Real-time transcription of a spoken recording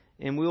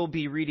And we'll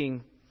be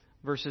reading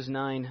verses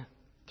 9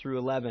 through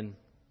 11.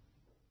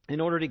 In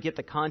order to get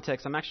the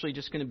context, I'm actually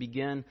just going to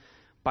begin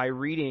by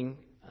reading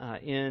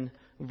in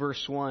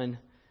verse 1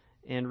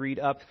 and read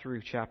up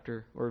through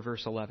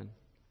verse 11.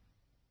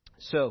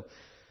 So,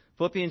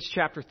 Philippians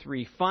chapter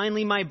 3.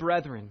 Finally, my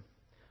brethren,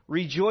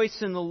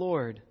 rejoice in the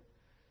Lord.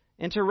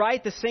 And to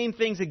write the same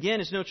things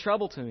again is no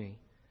trouble to me,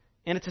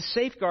 and it's a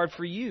safeguard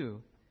for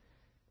you.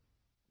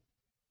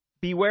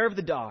 Beware of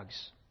the dogs.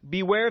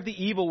 Beware of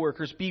the evil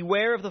workers.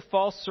 Beware of the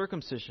false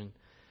circumcision.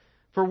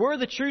 For we're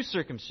the true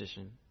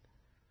circumcision,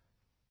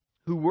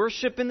 who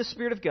worship in the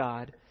Spirit of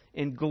God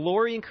and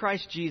glory in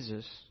Christ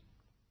Jesus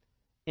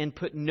and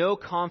put no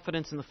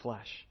confidence in the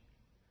flesh.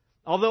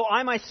 Although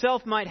I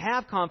myself might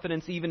have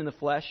confidence even in the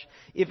flesh,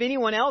 if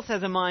anyone else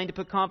has a mind to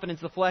put confidence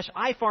in the flesh,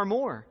 I far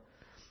more.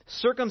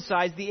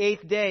 Circumcised the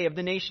 8th day of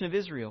the nation of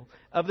Israel,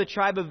 of the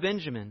tribe of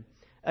Benjamin,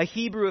 a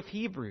Hebrew of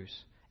Hebrews.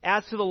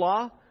 As to the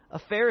law, a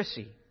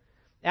Pharisee.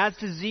 As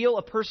to zeal,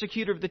 a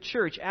persecutor of the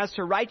church. As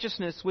to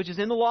righteousness, which is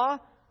in the law,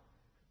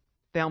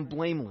 found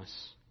blameless.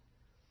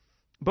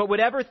 But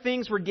whatever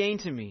things were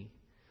gained to me,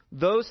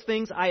 those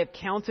things I have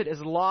counted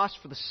as loss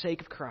for the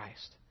sake of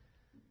Christ.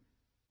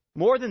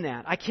 More than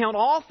that, I count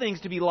all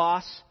things to be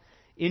loss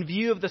in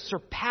view of the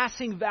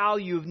surpassing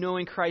value of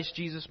knowing Christ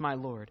Jesus my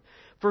Lord,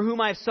 for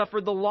whom I have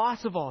suffered the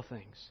loss of all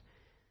things,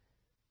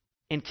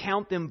 and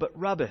count them but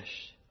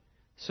rubbish,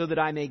 so that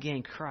I may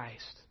gain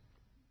Christ,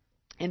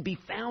 and be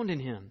found in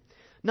Him,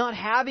 not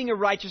having a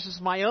righteousness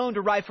of my own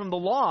derived from the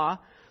law,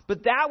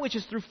 but that which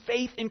is through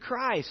faith in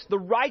Christ, the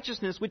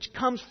righteousness which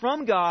comes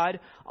from God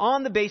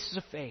on the basis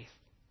of faith,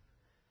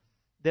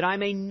 that I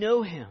may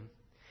know Him,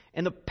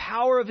 and the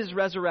power of His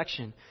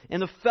resurrection,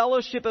 and the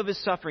fellowship of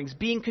His sufferings,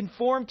 being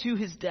conformed to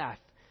His death,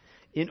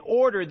 in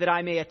order that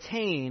I may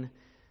attain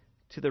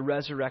to the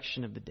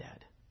resurrection of the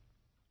dead.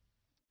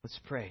 Let's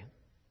pray.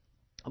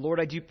 Lord,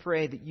 I do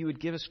pray that You would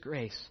give us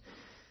grace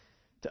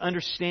to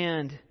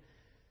understand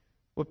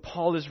what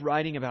Paul is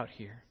writing about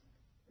here.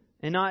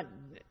 And not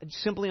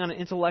simply on an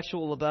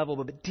intellectual level,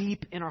 but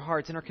deep in our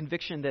hearts, in our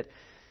conviction that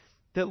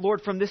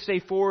Lord, from this day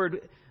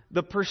forward,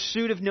 the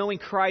pursuit of knowing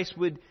Christ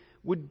would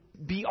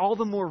be all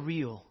the more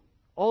real,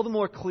 all the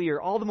more clear,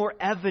 all the more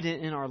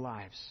evident in our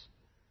lives.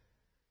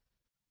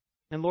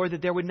 And Lord,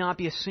 that there would not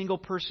be a single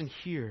person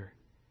here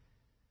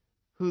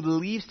who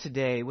leaves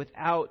today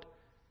without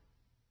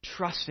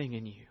trusting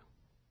in You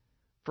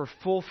for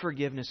full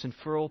forgiveness and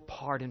full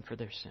pardon for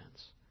their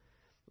sins.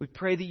 We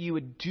pray that You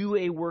would do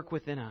a work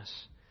within us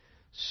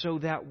so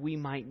that we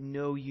might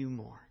know You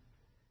more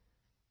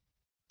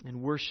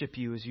and worship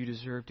You as You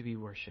deserve to be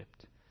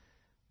worshipped.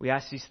 We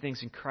ask these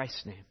things in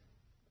Christ's name.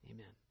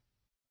 Amen.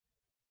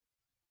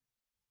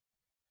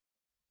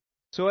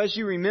 So as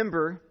you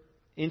remember,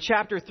 in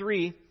chapter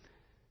 3,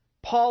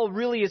 Paul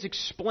really is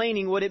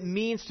explaining what it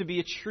means to be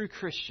a true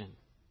Christian.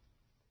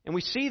 And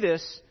we see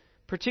this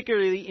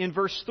particularly in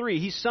verse 3.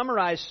 He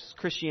summarized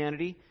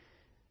Christianity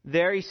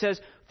there. He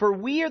says, for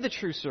we are the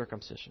true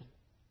circumcision.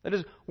 That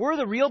is, we're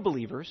the real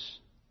believers,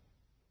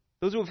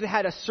 those who have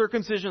had a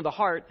circumcision of the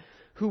heart,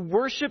 who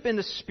worship in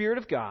the Spirit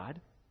of God,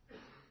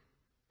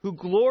 who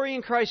glory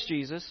in Christ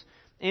Jesus,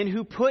 and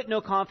who put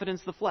no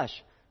confidence in the flesh.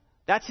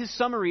 That's his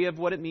summary of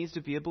what it means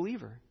to be a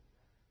believer.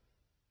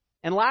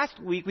 And last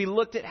week we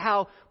looked at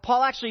how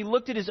Paul actually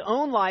looked at his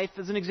own life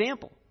as an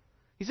example.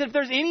 He said, if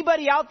there's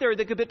anybody out there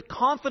that could put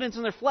confidence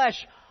in their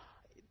flesh,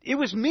 it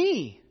was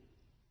me.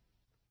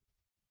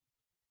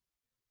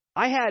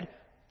 I had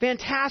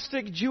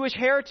fantastic Jewish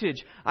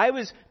heritage. I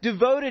was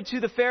devoted to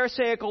the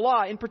Pharisaical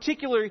law. In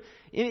particular,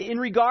 in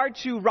regard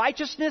to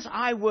righteousness,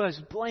 I was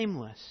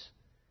blameless.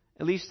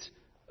 At least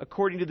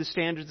according to the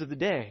standards of the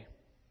day.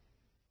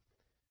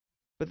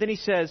 But then he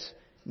says,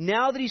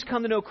 now that he's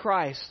come to know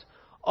Christ,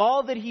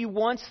 all that he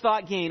once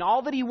thought gain,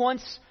 all that he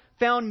once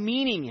found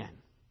meaning in,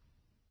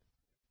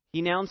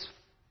 he now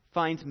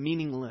finds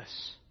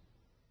meaningless.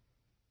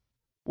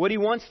 What he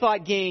once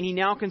thought gain, he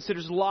now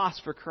considers loss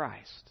for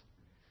Christ.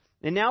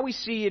 And now we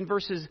see in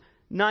verses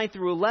 9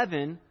 through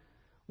 11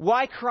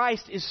 why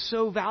Christ is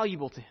so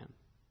valuable to him.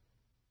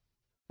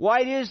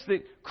 Why it is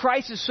that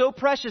Christ is so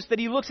precious that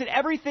he looks at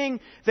everything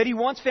that he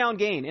once found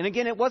gain. And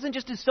again, it wasn't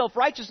just his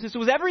self-righteousness, it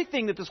was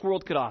everything that this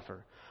world could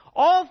offer.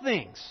 All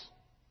things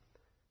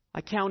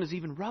I count as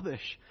even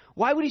rubbish.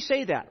 Why would he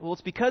say that? Well,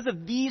 it's because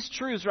of these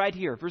truths right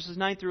here, verses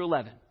 9 through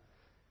 11.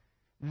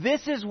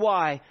 This is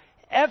why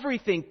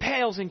everything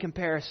pales in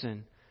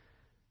comparison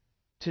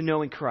to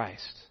knowing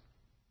Christ.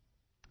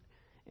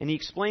 And he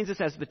explains this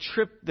as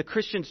the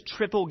Christian's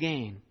triple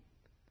gain.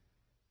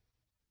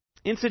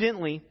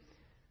 Incidentally,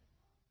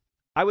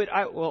 I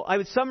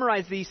would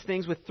summarize these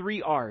things with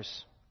 3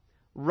 R's.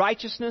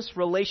 Righteousness,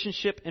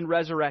 relationship, and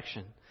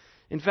resurrection.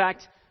 In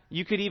fact,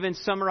 you could even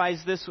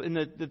summarize this in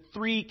the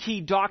 3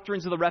 key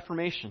doctrines of the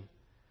Reformation.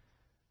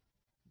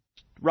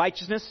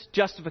 Righteousness,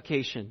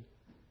 justification.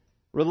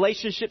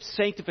 Relationship,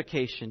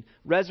 sanctification.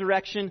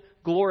 Resurrection,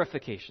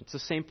 glorification. It's the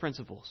same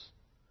principles,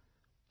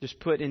 just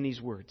put in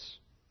these words.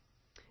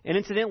 And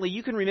incidentally,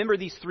 you can remember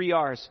these 3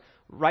 R's.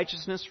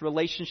 Righteousness,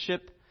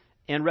 relationship,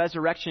 and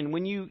resurrection,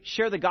 when you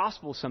share the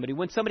gospel with somebody,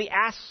 when somebody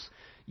asks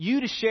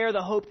you to share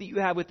the hope that you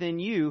have within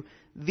you,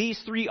 these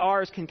 3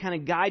 R's can kind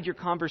of guide your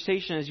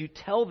conversation as you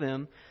tell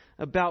them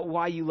about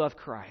why you love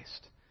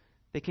Christ.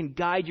 They can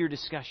guide your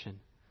discussion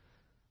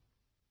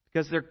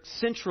because they're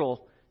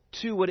central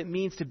to what it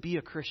means to be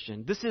a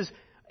Christian. This is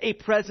a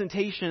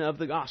presentation of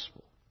the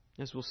gospel,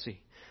 as we'll see.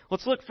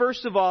 Let's look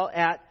first of all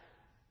at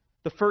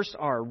the first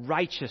R,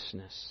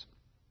 righteousness.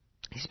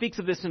 He speaks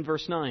of this in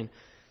verse 9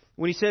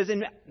 when he says,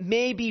 "And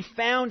may be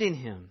found in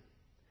him,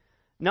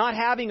 not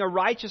having a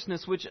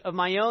righteousness which of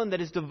my own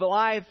that is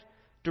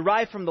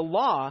derived from the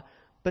law,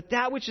 but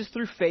that which is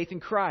through faith in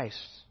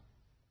Christ.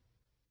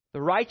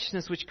 The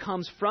righteousness which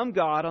comes from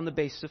God on the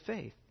basis of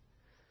faith."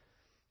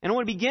 And I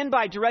want to begin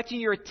by directing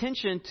your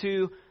attention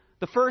to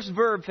the first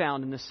verb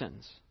found in this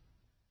sentence,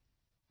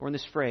 or in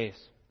this phrase.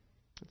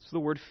 It's the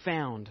word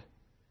found.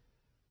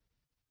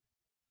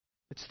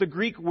 It's the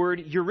Greek word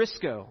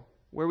eurisko,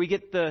 where we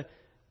get the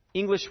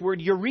English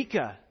word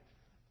eureka.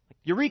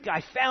 Eureka,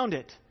 I found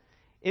it.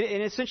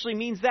 It essentially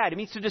means that. It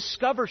means to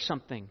discover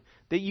something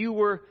that you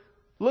were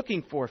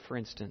looking for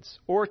instance,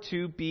 or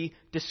to be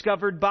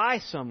discovered by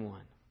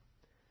someone.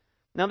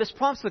 Now this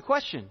prompts the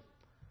question,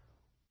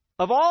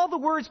 of all the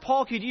words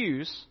Paul could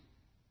use,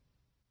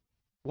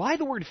 why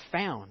the word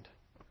found?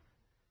 I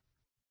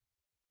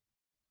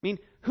mean,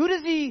 who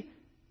does he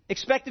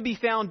expect to be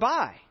found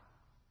by?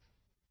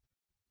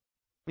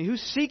 I mean,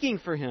 who's seeking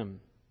for him?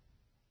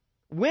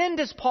 When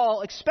does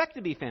Paul expect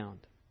to be found?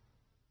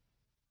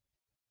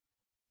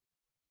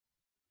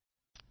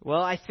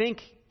 Well, I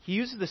think he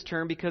uses this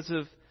term because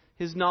of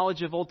his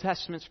knowledge of Old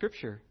Testament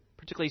Scripture,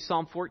 particularly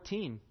Psalm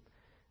 14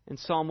 and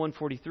Psalm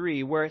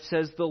 143, where it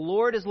says, "The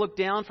Lord has looked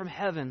down from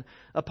heaven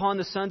upon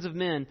the sons of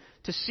men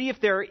to see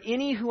if there are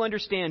any who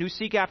understand, who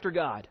seek after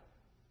God.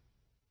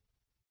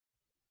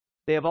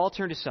 They have all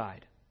turned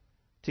aside.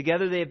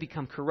 Together they have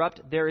become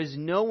corrupt. There is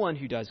no one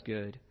who does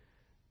good,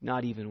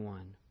 not even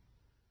one."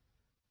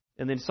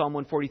 And then Psalm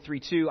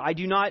 143:2, "I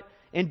do not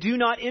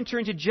enter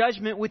into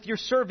judgment with your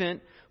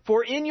servant,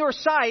 for in your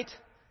sight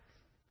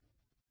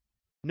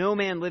no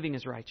man living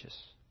is righteous."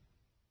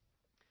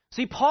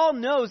 See, Paul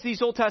knows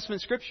these Old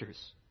Testament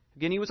Scriptures.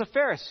 Again, he was a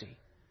Pharisee.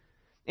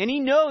 And he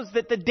knows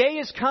that the day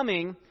is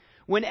coming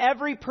when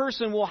every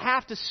person will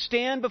have to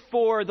stand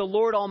before the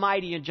Lord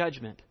Almighty in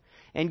judgment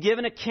and give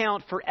an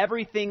account for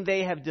everything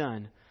they have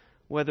done,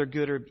 whether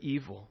good or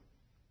evil.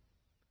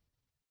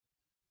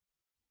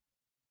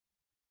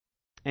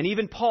 And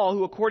even Paul,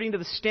 who according to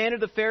the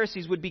standard of the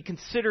Pharisees would be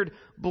considered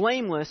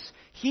blameless,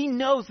 he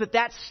knows that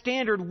that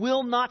standard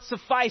will not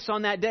suffice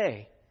on that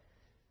day.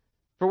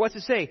 For what's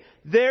it say?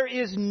 There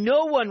is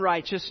no one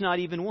righteous, not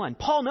even one.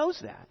 Paul knows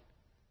that.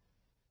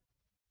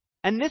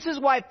 And this is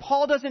why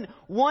Paul doesn't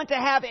want to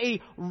have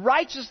a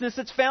righteousness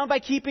that's found by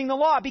keeping the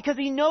law, because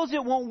he knows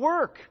it won't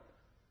work.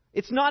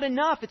 It's not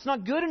enough. It's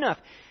not good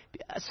enough.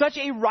 Such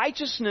a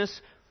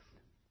righteousness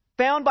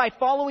found by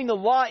following the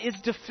law is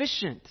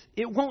deficient.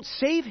 It won't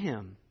save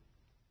him.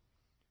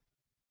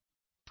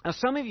 Now,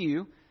 some of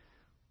you,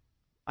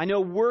 I know,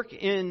 work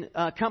in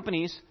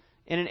companies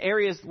and in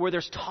areas where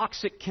there's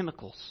toxic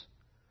chemicals.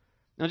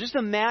 Now, just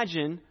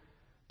imagine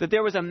that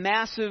there was a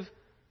massive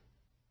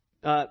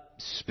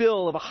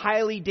spill of a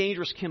highly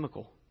dangerous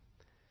chemical.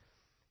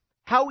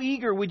 How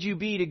eager would you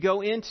be to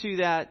go into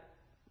that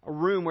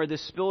room where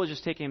this spill is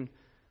just taking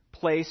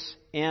place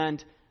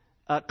and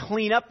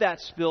clean up that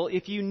spill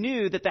if you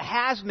knew that the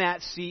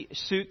hazmat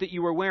suit that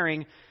you were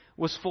wearing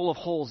was full of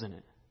holes in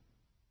it?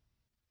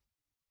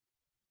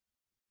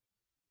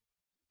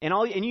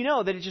 And you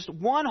know that it's just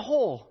one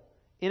hole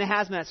in a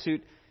hazmat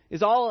suit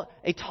is all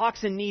a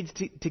toxin needs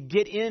to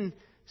get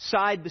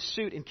inside the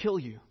suit and kill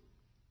you.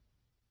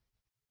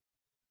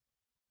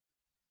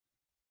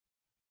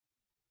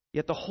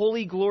 Yet the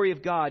holy glory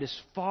of God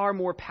is far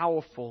more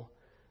powerful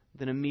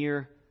than a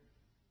mere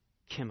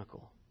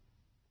chemical.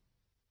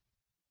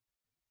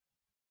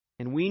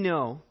 And we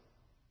know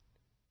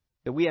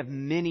that we have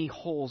many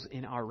holes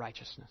in our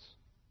righteousness.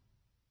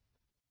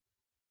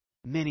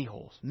 Many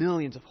holes,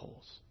 millions of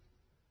holes.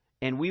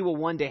 And we will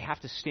one day have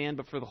to stand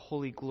before the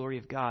holy glory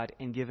of God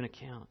and give an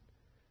account.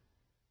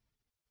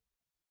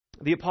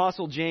 The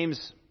Apostle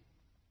James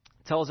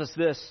tells us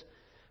this: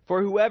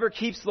 "For whoever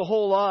keeps the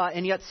whole law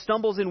and yet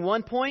stumbles in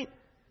one point,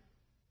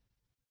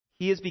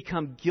 he has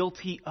become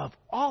guilty of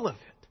all of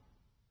it."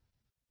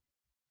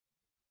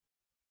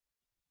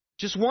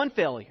 Just one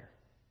failure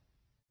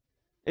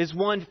is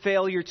one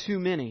failure too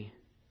many.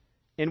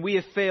 And we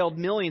have failed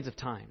millions of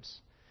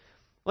times.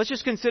 Let's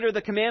just consider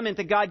the commandment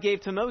that God gave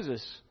to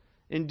Moses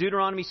in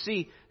Deuteronomy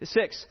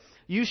 6.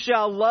 "You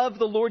shall love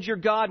the Lord your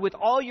God with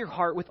all your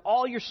heart, with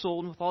all your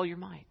soul, and with all your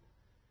might."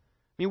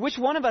 I mean, which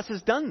one of us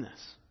has done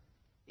this?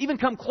 Even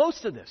come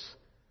close to this?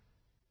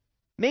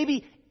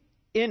 Maybe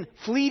in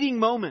fleeting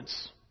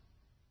moments.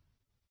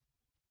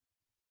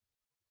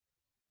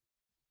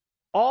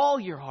 All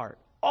your heart,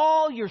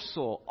 all your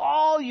soul,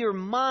 all your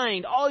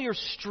mind, all your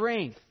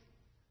strength.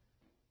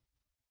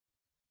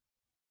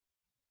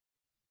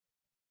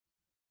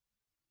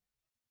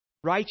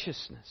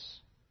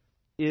 Righteousness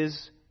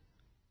is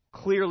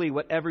clearly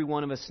what every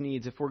one of us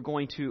needs if we're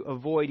going to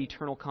avoid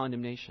eternal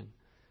condemnation.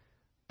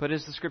 But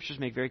as the Scriptures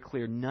make very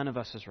clear, none of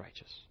us is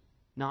righteous.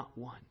 Not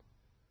one.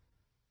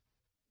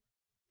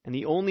 And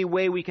the only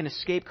way we can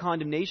escape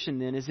condemnation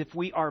then is if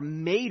we are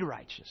made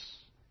righteous.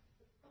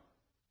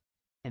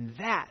 And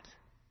that,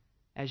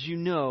 as you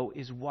know,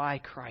 is why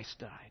Christ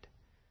died.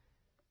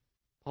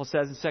 Paul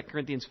says in 2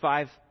 Corinthians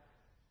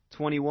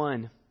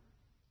 5:21,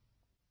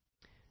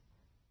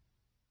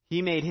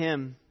 He made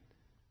him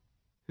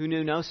who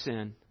knew no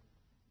sin.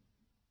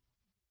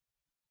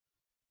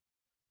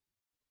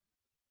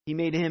 He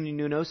made him who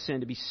knew no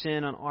sin to be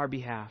sin on our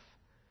behalf,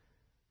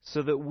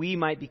 so that we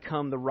might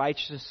become the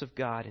righteousness of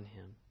God in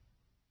him.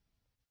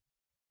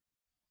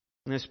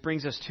 And this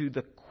brings us to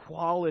the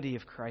quality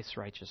of Christ's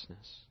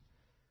righteousness.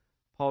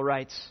 Paul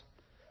writes,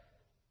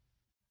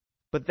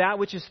 but that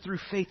which is through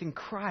faith in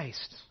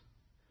Christ,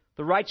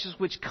 the righteousness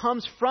which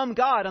comes from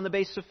God on the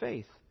basis of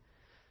faith.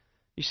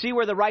 You see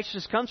where the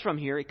righteousness comes from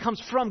here? It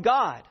comes from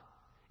God.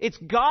 It's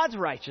God's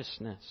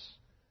righteousness.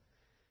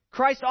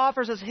 Christ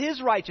offers us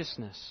His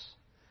righteousness.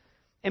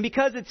 And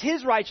because it's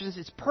His righteousness,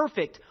 it's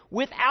perfect,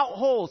 without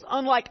holes,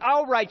 unlike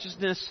our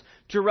righteousness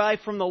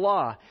derived from the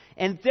law.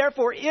 And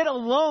therefore, it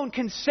alone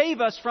can save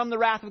us from the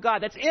wrath of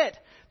God. That's it.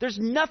 There's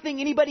nothing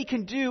anybody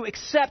can do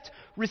except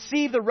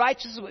receive the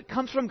righteousness that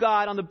comes from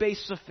God on the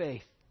basis of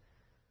faith.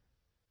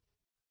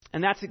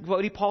 And that's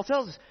what Paul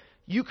tells us.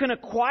 You can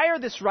acquire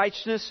this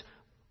righteousness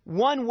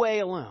one way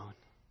alone,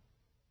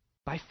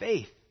 by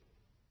faith.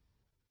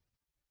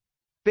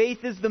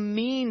 Faith is the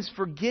means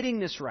for getting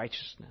this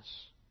righteousness.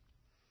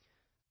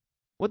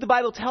 What the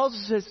Bible tells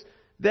us is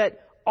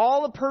that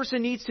all a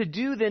person needs to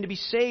do then to be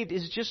saved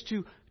is just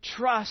to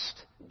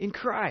trust in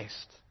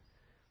Christ.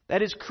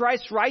 That is,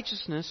 Christ's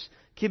righteousness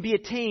can be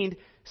attained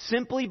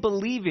simply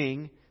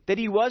believing that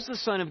He was the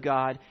Son of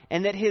God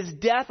and that His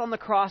death on the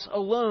cross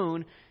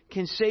alone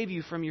can save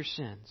you from your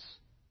sins.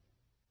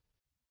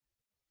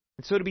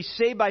 And so to be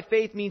saved by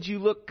faith means you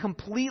look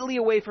completely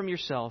away from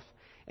yourself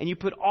and you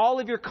put all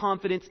of your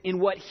confidence in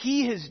what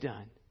He has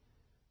done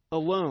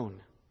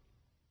alone.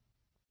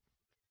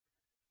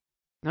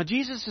 Now,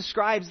 Jesus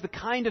describes the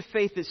kind of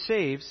faith that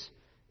saves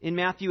in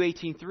Matthew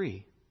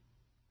 18:3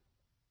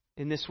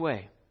 in this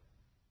way.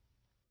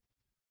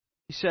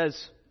 He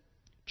says,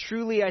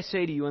 truly I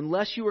say to you,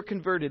 unless you are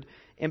converted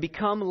and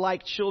become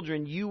like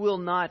children, you will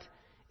not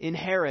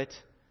inherit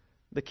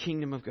the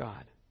kingdom of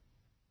God.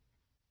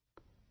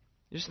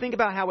 Just think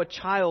about how a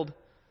child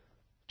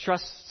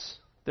trusts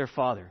their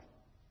father,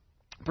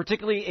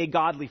 particularly a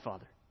godly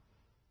father.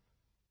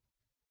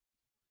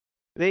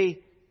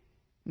 They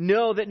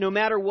know that no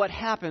matter what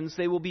happens,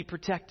 they will be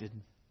protected.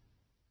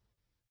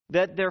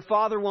 That their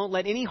father won't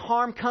let any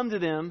harm come to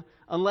them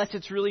unless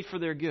it's really for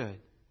their good.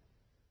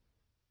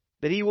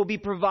 That he will be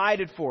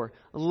provided for,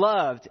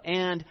 loved,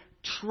 and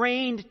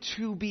trained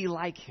to be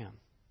like him.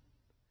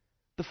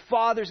 The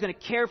father is going to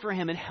care for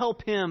him and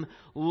help him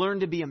learn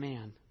to be a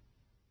man.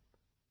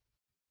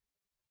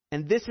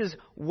 And this is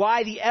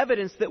why the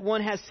evidence that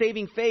one has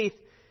saving faith,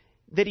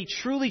 that he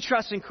truly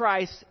trusts in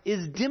Christ,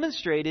 is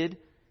demonstrated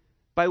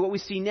by what we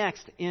see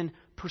next in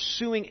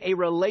pursuing a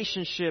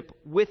relationship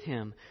with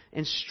Him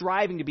and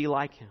striving to be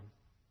like Him.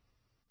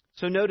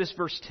 So notice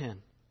verse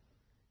 10.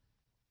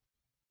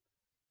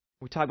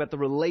 We talk about the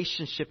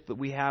relationship that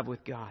we have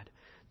with God.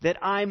 That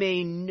I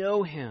may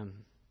know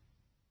Him.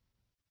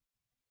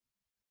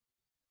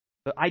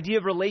 The idea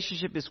of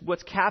relationship is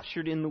what's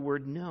captured in the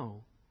word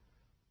know.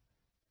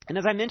 And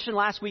as I mentioned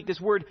last week, this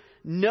word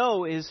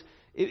know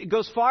it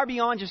goes far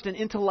beyond just an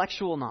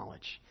intellectual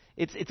knowledge.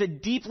 It's a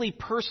deeply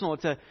personal,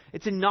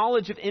 it's a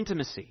knowledge of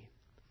intimacy.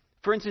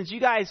 For instance, you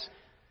guys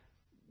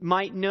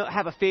might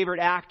have a favorite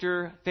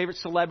actor, favorite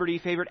celebrity,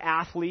 favorite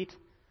athlete.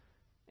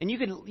 And you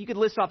could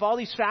list off all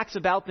these facts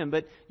about them,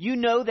 but you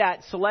know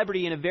that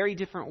celebrity in a very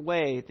different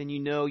way than you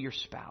know your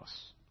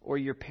spouse or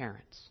your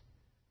parents.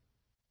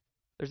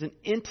 There's an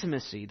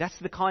intimacy. That's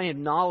the kind of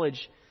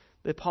knowledge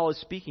that Paul is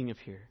speaking of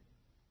here.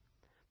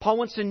 Paul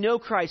wants to know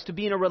Christ, to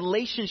be in a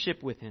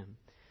relationship with Him.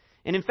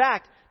 And in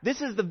fact, this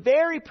is the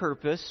very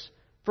purpose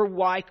for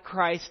why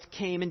Christ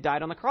came and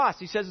died on the cross.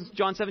 He says in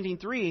John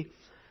 17:3,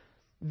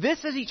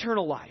 this is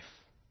eternal life,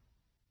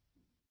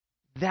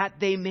 that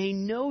they may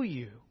know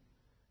you,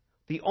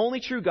 the only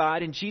true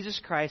God, and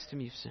Jesus Christ whom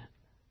you've sent.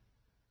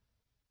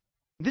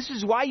 This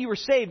is why you were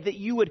saved, that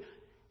you would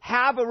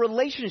have a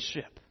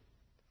relationship.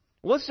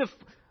 Well, let's just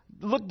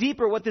look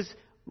deeper at what this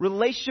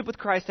relationship with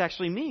Christ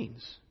actually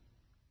means.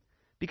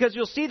 Because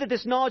you'll see that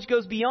this knowledge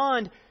goes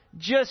beyond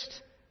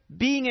just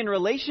being in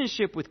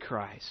relationship with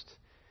Christ.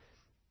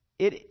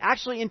 It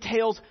actually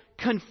entails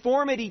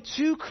conformity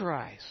to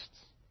Christ.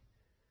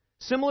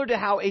 Similar to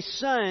how a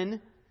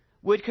son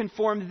would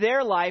conform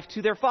their life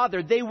to their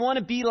father. They want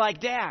to be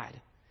like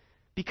dad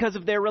because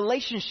of their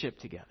relationship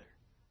together.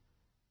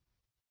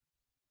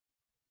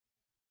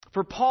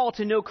 For Paul,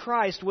 to know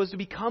Christ was to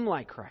become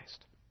like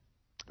Christ.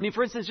 I mean,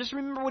 for instance, just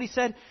remember what he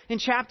said in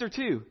chapter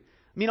 2.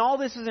 I mean, all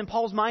this is in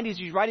Paul's mind as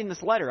he's writing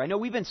this letter. I know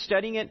we've been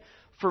studying it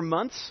for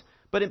months,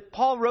 but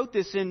Paul wrote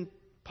this in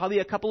probably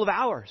a couple of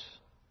hours.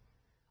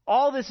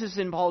 All this is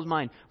in Paul's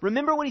mind.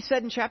 Remember what he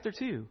said in chapter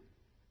 2.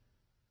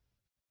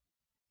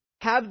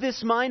 Have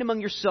this mind among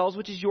yourselves,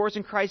 which is yours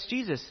in Christ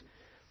Jesus.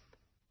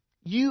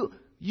 You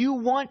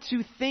want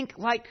to think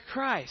like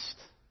Christ.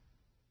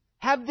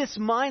 Have this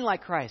mind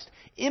like Christ.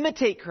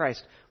 Imitate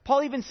Christ.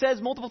 Paul even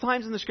says multiple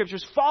times in the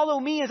Scriptures, follow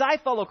me as I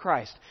follow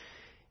Christ.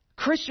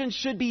 Christians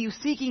should be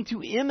seeking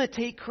to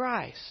imitate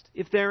Christ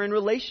if they're in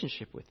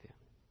relationship with Him.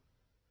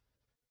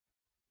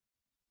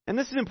 And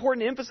this is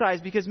important to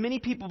emphasize because many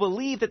people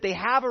believe that they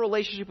have a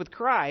relationship with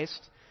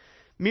Christ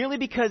merely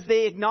because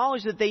they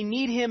acknowledge that they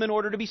need Him in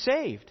order to be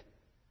saved.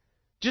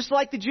 Just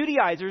like the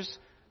Judaizers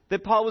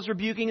that Paul was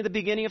rebuking at the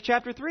beginning of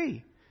chapter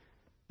 3.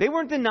 They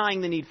weren't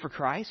denying the need for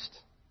Christ.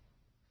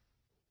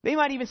 They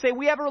might even say,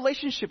 we have a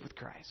relationship with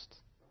Christ.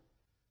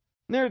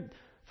 And there are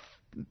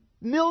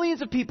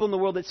millions of people in the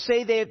world that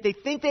say they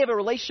think they have a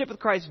relationship with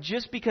Christ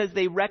just because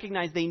they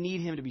recognize they need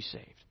Him to be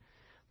saved.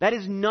 That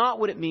is not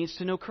what it means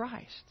to know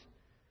Christ.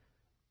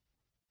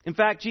 In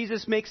fact,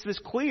 Jesus makes this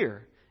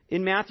clear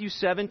in Matthew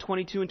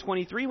 7:22 and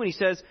 23 when He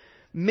says,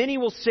 many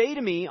will say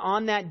to me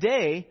on that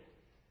day,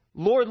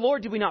 Lord,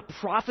 Lord, did we not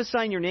prophesy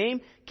in your name,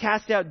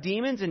 cast out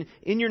demons, and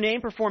in your name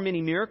perform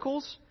many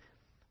miracles?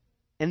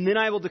 And then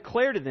I will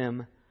declare to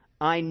them,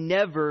 I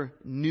never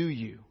knew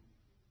you.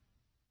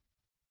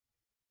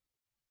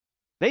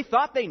 They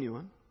thought they knew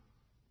Him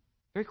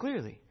very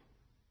clearly.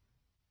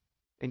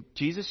 And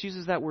Jesus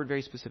uses that word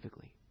very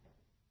specifically.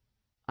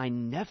 I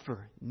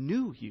never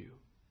knew you.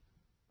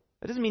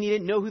 That doesn't mean He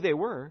didn't know who they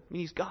were. I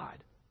mean, He's God.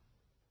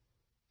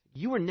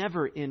 You were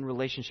never in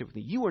relationship with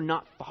me. You are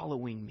not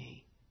following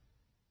me.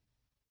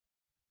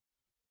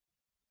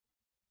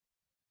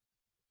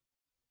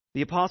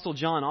 The Apostle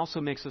John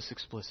also makes this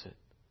explicit.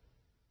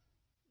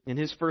 In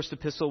his first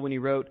epistle when he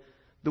wrote,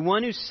 the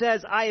one who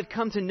says, I have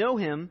come to know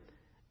Him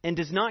and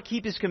does not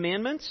keep His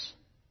commandments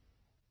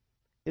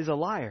is a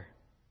liar,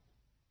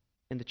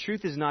 and the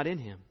truth is not in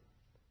him.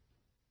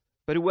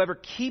 But whoever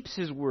keeps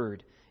His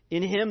word,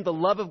 in him the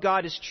love of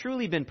God has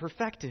truly been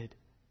perfected.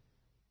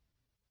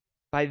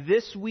 By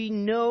this we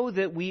know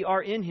that we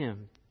are in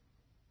Him.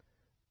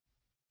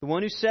 The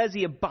one who says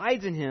he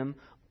abides in Him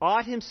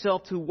ought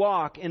himself to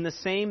walk in the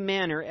same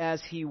manner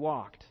as He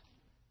walked.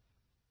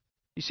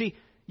 You see,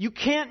 you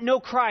can't know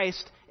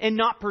Christ and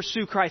not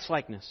pursue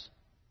Christ-likeness.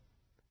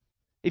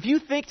 If you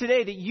think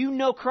today that you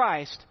know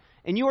Christ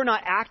and you are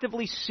not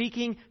actively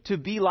seeking to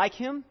be like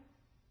Him,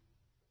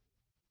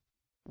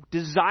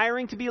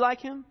 desiring to be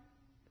like Him,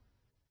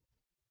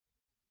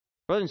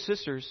 brothers and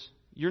sisters,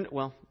 you're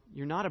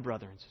not a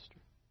brother and sister.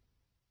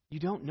 You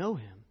don't know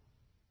Him.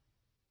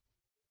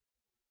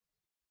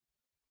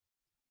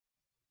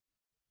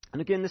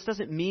 And again, this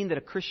doesn't mean that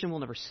a Christian will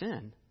never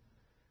sin.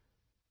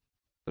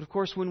 But of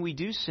course, when we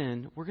do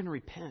sin, we're going to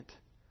repent.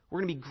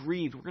 We're going to be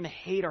grieved. We're going to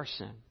hate our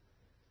sin.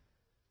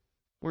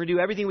 We're going to do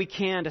everything we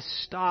can to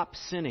stop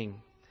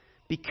sinning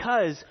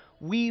because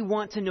we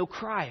want to know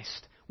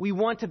Christ. We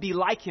want to be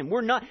like Him.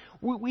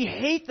 We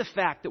hate the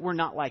fact that we're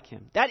not like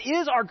Him. That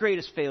is our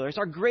greatest failure. It's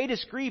our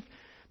greatest grief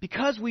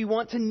because we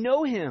want to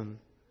know Him.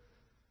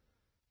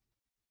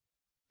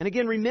 And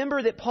again,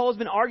 remember that Paul has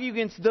been arguing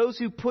against those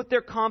who put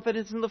their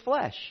confidence in the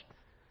flesh.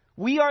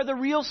 We are the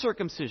real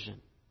circumcision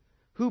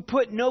who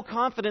put no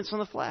confidence in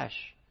the flesh.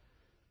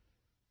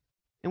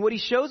 And what he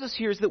shows us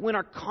here is that when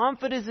our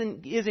confidence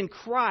is in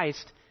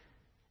Christ,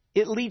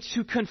 it leads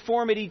to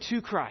conformity to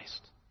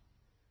Christ.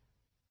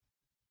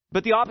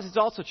 But the opposite is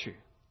also true.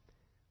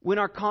 When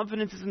our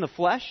confidence is in the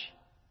flesh,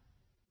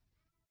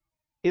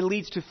 it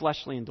leads to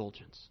fleshly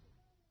indulgence.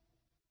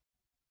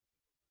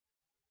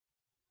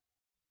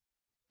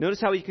 Notice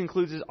how he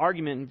concludes his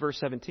argument in verse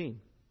 17.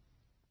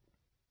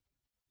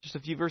 Just a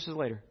few verses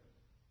later.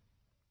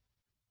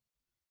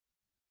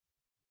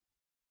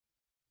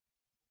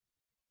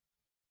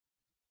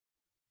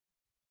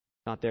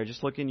 Not there.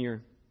 Just look in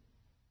your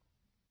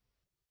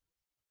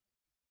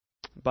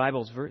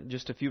Bibles.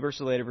 Just a few verses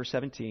later, verse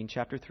 17,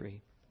 chapter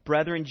 3.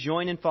 Brethren,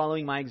 join in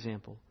following my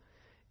example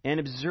and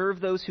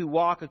observe those who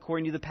walk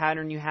according to the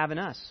pattern you have in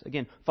us.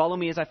 Again, follow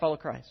me as I follow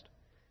Christ.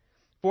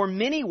 For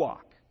many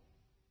walk,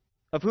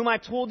 of whom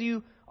I've told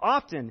you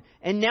often,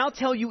 and now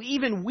tell you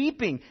even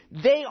weeping,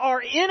 they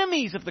are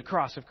enemies of the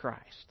cross of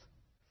Christ,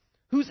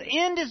 whose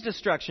end is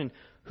destruction,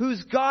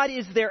 whose God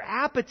is their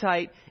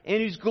appetite,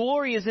 and whose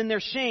glory is in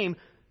their shame,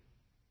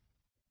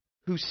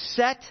 who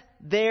set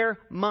their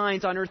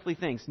minds on earthly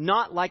things,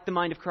 not like the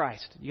mind of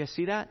Christ. You guys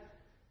see that?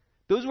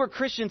 Those who are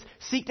Christians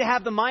seek to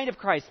have the mind of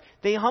Christ.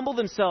 They humble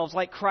themselves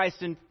like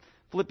Christ in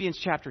Philippians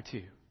chapter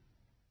 2.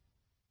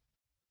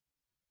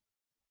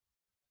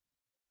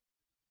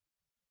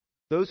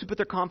 Those who put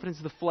their confidence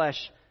in the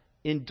flesh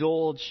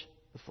indulge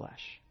the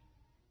flesh.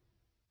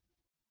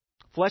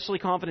 Fleshly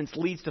confidence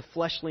leads to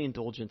fleshly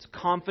indulgence.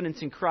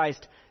 Confidence in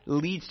Christ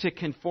leads to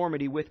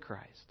conformity with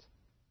Christ.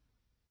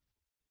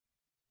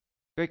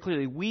 Very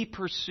clearly, we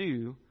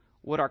pursue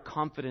what our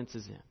confidence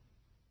is in.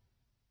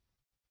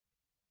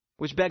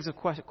 Which begs, of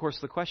course,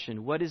 the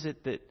question, what is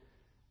it that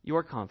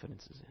your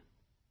confidence is in?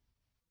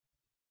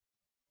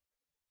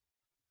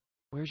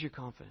 Where's your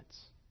confidence?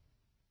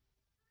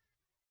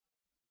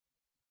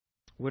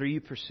 What are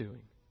you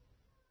pursuing?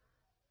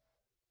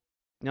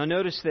 Now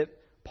notice that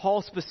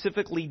Paul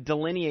specifically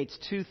delineates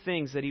two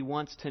things that he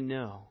wants to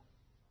know.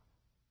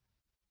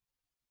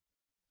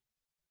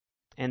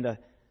 And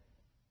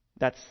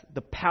that's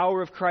the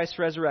power of Christ's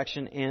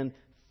resurrection and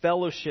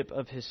fellowship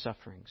of his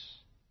sufferings.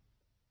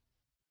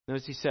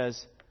 Notice he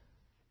says,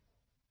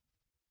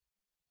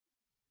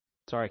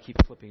 sorry, I keep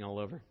flipping all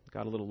over.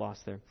 Got a little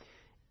lost there.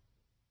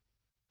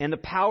 And the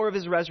power of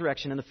his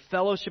resurrection and the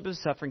fellowship of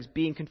his sufferings,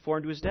 being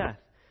conformed to his death.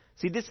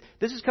 See, this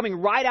is coming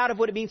right out of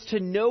what it means to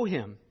know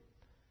him.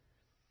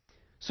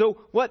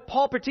 So what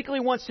Paul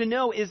particularly wants to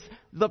know is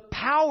the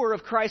power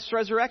of Christ's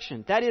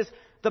resurrection. That is,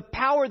 the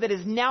power that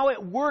is now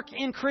at work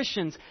in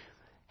Christians,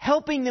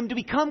 helping them to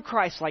become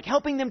Christ-like,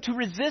 helping them to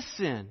resist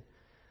sin.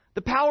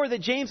 The power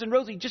that James and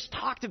Rosie just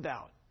talked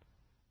about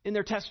in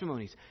their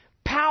testimonies.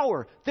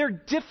 Power. They're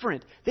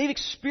different. They've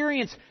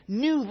experienced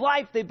new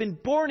life. They've been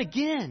born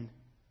again.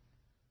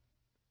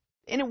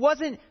 And it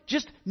wasn't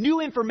just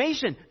new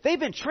information. They've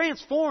been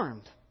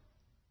transformed.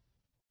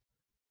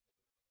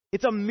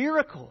 It's a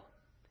miracle.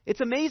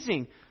 It's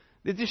amazing.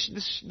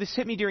 This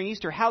hit me during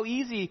Easter. How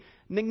easy.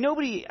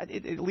 Nobody,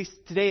 at least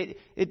today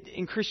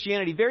in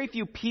Christianity, very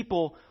few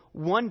people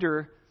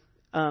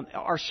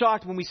are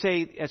shocked when we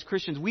say as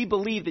Christians, we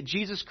believe that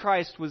Jesus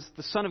Christ was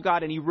the Son of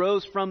God and He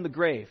rose from the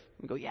grave.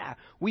 We go, yeah,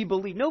 we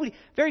believe.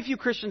 Very few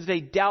Christians today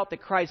doubt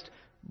that Christ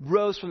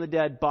rose from the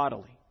dead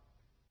bodily.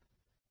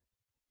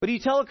 But you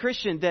tell a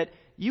Christian that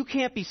you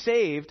can't be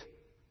saved,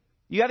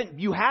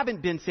 you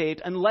haven't been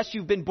saved unless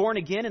you've been born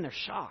again, and they're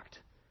shocked.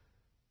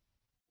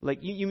 Like,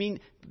 you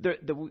mean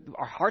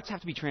our hearts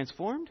have to be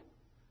transformed?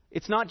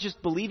 It's not just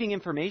believing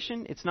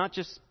information? It's not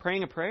just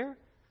praying a prayer?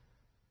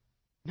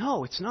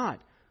 No, it's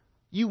not.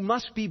 You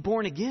must be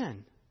born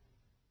again.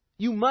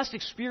 You must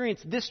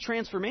experience this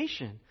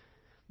transformation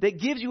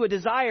that gives you a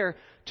desire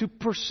to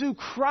pursue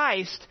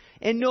Christ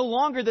and no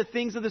longer the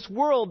things of this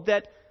world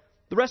that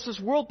the rest of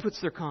this world puts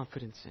their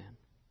confidence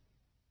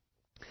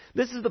in.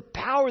 This is the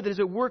power that is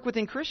at work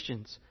within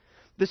Christians.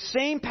 The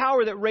same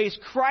power that raised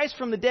Christ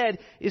from the dead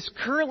is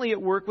currently at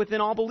work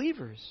within all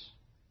believers.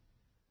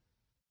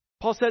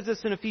 Paul says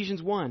this in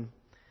Ephesians 1.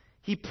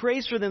 He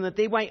prays for them that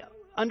they might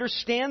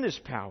understand this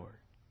power,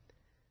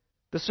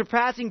 the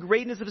surpassing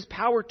greatness of His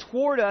power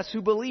toward us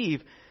who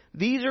believe.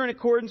 These are in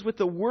accordance with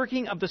the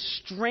working of the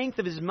strength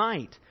of His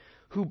might,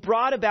 who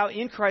brought about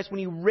in Christ when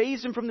He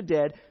raised Him from the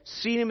dead,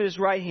 seated Him at His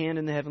right hand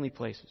in the heavenly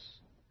places.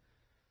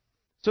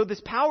 So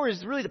this power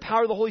is really the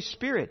power of the Holy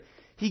Spirit.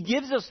 He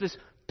gives us this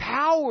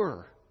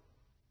power.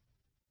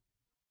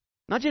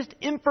 Not just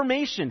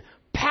information,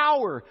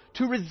 power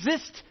to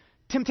resist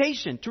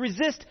temptation, to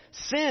resist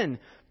sin.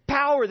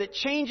 Power that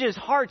changes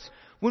hearts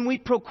when we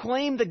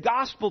proclaim the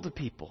gospel to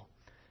people.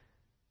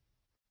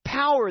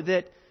 Power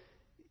that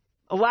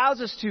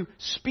allows us to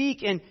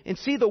speak and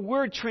see the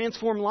word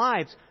transform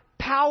lives.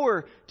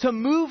 Power to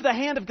move the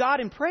hand of God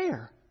in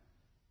prayer.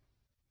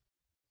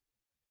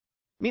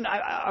 I mean,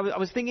 I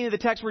was thinking of the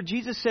text where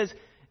Jesus says,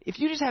 if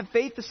you just have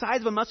faith the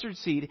size of a mustard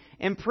seed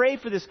and pray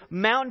for this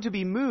mountain to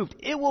be moved,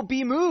 it will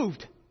be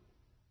moved.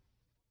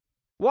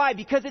 Why?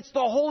 Because it's the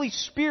Holy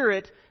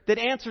Spirit that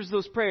answers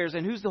those prayers.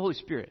 And who's the Holy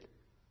Spirit?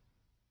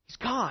 He's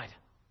God.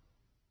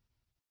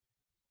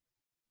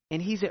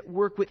 And He's at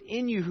work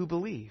within you who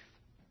believe.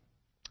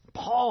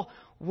 Paul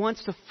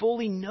wants to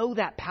fully know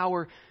that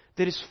power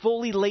that is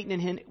fully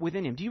latent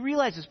within him. Do you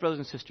realize this, brothers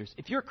and sisters?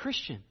 If you're a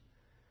Christian,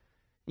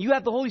 you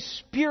have the Holy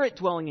Spirit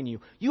dwelling in you.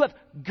 You have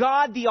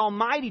God the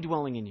Almighty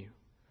dwelling in you.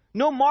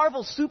 No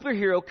Marvel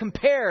superhero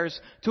compares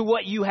to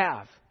what you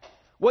have,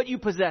 what you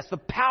possess, the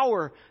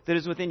power that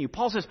is within you.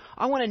 Paul says,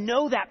 I want to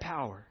know that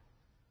power.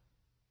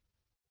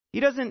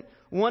 He doesn't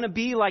want to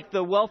be like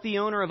the wealthy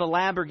owner of a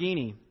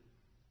Lamborghini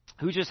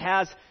who just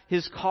has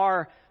his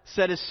car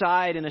set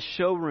aside in a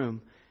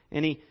showroom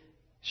and he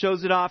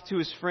shows it off to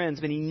his friends,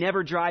 but he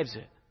never drives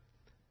it.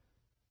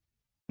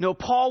 No,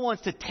 Paul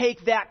wants to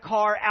take that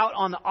car out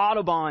on the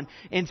Autobahn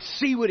and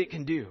see what it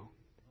can do.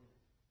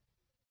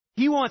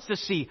 He wants to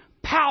see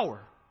power.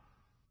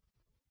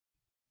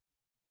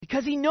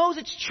 Because he knows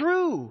it's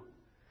true.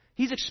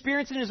 He's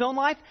experienced it in his own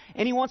life,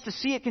 and he wants to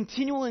see it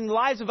continually in the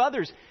lives of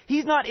others.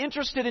 He's not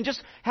interested in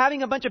just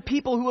having a bunch of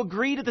people who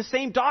agree to the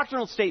same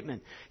doctrinal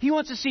statement. He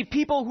wants to see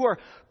people who are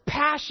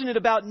passionate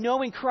about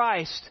knowing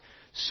Christ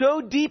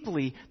so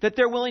deeply that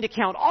they're willing to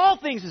count all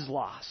things as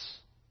loss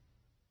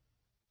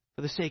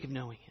for the sake of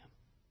knowing Him.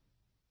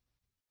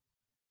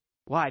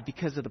 Why?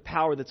 Because of the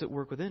power that's at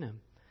work within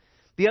him.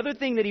 The other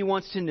thing that he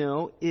wants to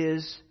know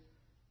is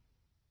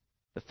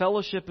the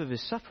fellowship of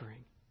his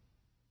suffering.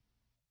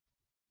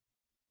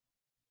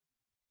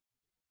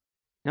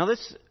 Now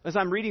this, as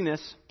I'm reading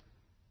this,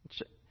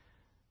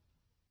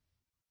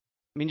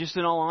 just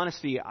in all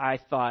honesty, I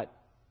thought,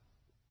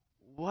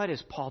 what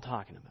is Paul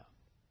talking about?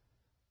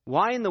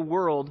 Why in the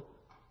world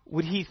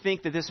would he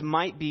think that this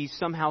might be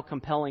somehow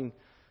compelling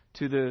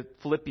to the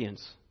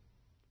Philippians?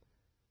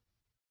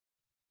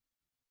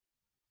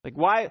 Like,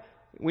 why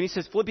when he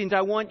says, Philippians,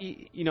 I want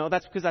you,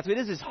 that's because that's what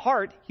it is, his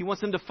heart. He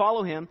wants them to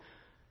follow him.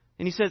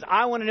 And he says,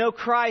 I want to know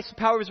Christ, the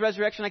power of his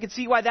resurrection. I can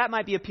see why that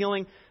might be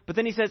appealing. But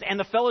then he says, and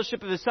the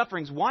fellowship of his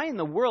sufferings. Why in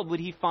the world would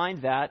he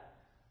find that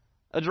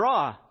a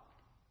draw?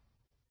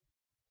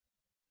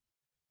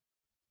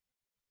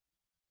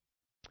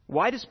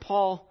 Why does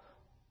Paul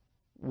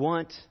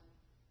want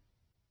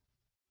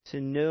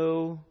to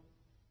know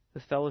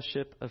the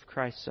fellowship of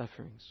Christ's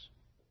sufferings?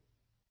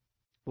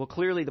 Well,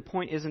 clearly the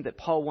point isn't that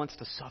Paul wants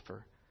to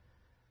suffer,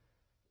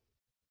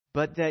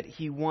 but that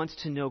he wants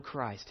to know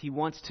Christ. He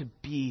wants to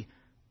be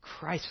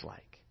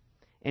Christ-like.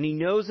 And he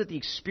knows that the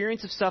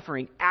experience of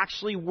suffering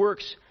actually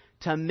works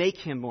to make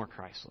him more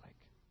Christ-like.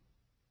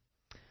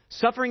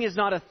 Suffering is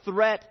not a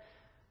threat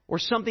or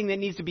something that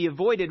needs to be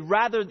avoided.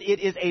 Rather, it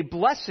is a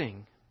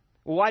blessing.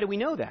 Well, why do we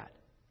know that?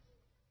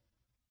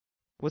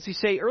 What's he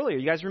say earlier?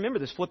 You guys remember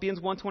this, Philippians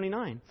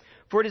 1:29.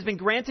 For it has been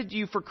granted to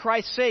you for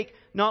Christ's sake,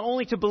 not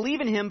only to believe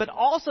in him, but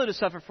also to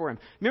suffer for him.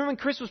 Remember when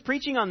Chris was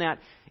preaching on that?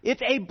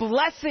 It's a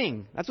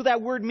blessing. That's what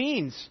that word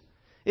means.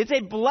 It's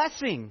a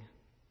blessing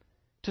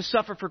to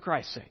suffer for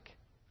Christ's sake.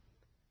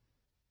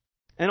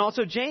 And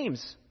also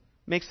James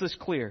makes this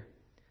clear.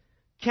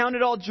 Count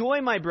it all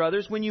joy, my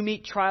brothers, when you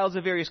meet trials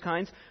of various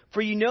kinds, for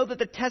you know that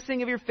the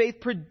testing of your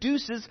faith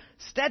produces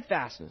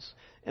steadfastness.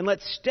 And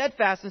let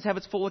steadfastness have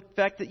its full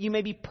effect, that you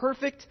may be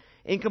perfect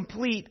and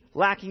complete,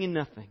 lacking in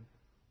nothing.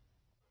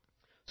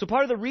 So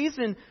part of the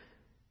reason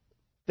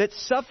that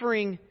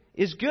suffering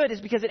is good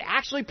is because it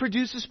actually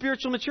produces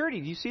spiritual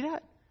maturity. Do you see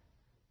that?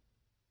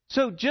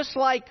 So just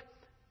like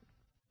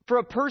for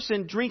a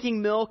person,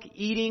 drinking milk,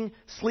 eating,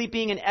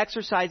 sleeping, and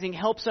exercising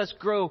helps us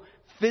grow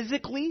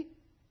physically,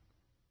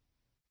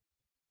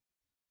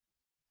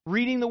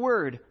 reading the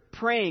Word,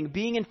 praying,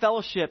 being in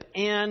fellowship,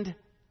 and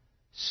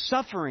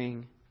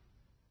suffering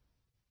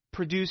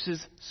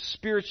produces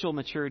spiritual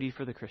maturity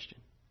for the Christian.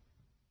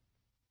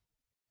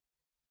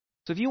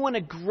 So if you want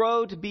to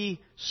grow to be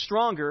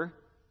stronger,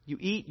 you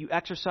eat, you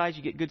exercise,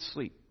 you get good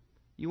sleep.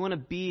 You want to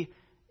be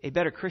a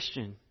better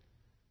Christian,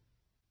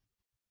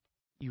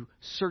 you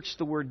search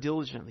the Word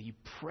diligently, you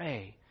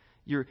pray,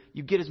 you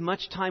get as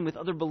much time with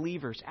other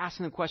believers,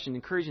 asking them questions,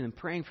 encouraging them,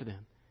 praying for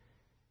them.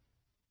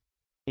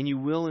 And you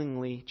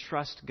willingly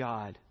trust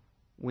God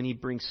when He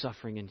brings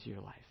suffering into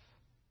your life.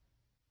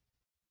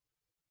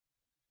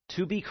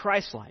 To be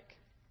Christ-like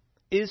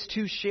is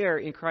to share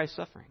in Christ's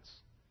sufferings.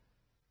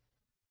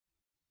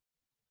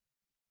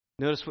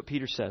 Notice what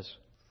Peter says.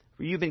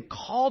 For you've been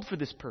called for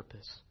this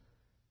purpose,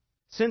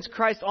 since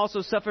Christ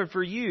also suffered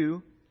for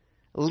you,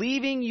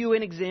 leaving you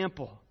an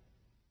example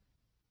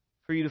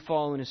for you to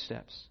follow in His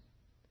steps.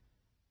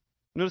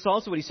 Notice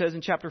also what he says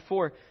in chapter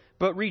 4.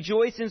 But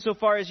rejoice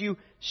insofar as you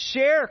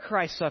share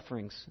Christ's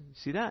sufferings.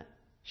 See that?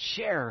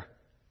 Share.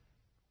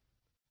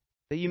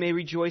 That you may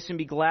rejoice and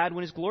be glad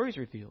when His glory is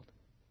revealed.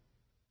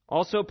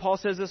 Also, Paul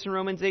says this in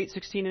Romans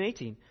 8:16 and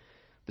 18.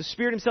 The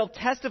Spirit Himself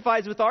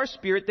testifies with our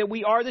spirit that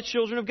we are the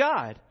children of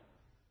God.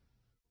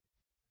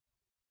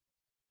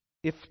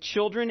 If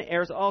children,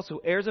 heirs also,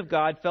 heirs of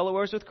God, fellow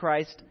heirs with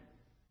Christ,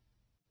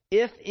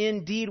 if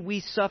indeed we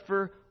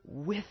suffer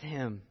with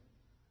Him,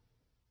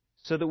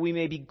 so that we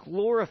may be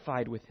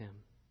glorified with Him.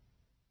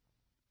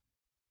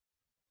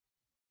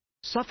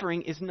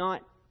 Suffering is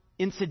not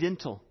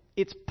incidental.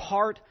 It's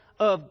part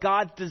of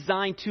God's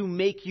design to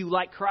make you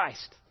like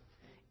Christ.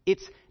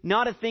 It's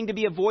not a thing to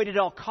be avoided at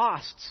all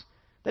costs.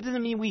 That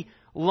doesn't mean we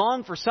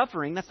long for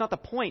suffering. That's not the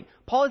point.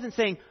 Paul isn't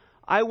saying,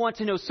 I want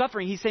to know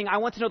suffering. He's saying, I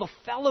want to know the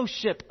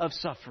fellowship of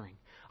suffering.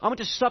 I want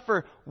to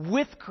suffer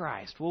with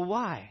Christ. Well,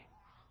 why?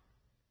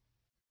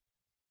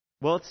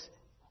 Well, it's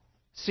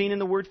seen in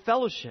the word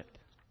fellowship.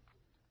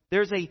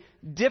 There's a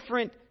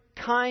different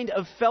kind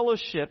of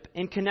fellowship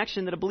and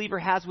connection that a believer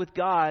has with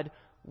God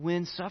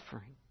when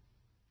suffering.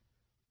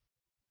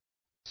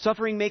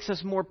 Suffering makes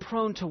us more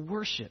prone to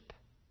worship.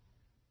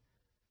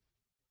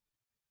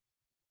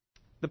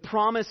 The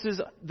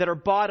promises that are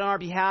bought on our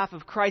behalf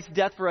of Christ's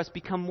death for us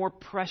become more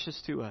precious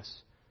to us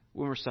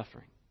when we're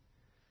suffering.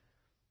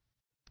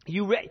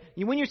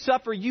 When you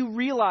suffer, you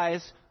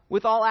realize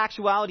with all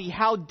actuality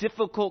how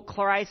difficult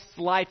Christ's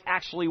life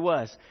actually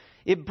was.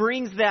 It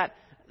brings that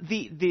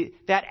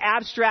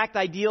abstract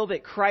ideal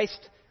that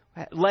Christ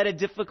led a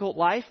difficult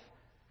life.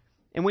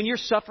 And when you're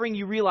suffering,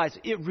 you realize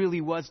it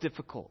really was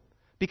difficult.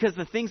 Because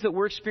the things that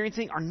we're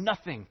experiencing are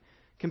nothing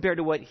compared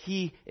to what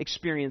He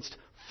experienced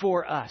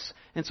for us.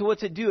 And so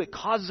what's it do? It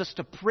causes us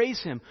to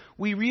praise Him.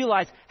 We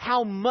realize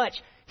how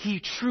much He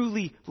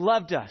truly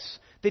loved us.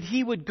 That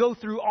He would go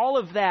through all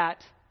of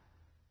that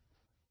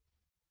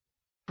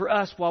for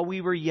us while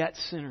we were yet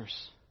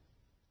sinners.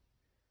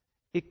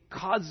 It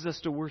causes us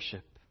to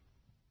worship.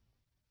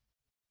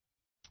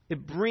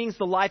 It brings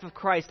the life of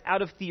Christ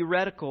out of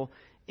theoretical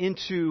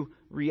into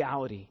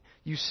reality.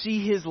 You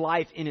see His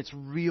life in its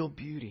real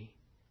beauty.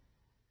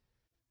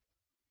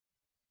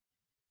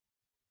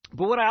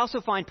 But what I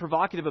also find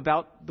provocative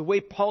about the way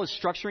Paul is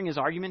structuring his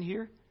argument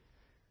here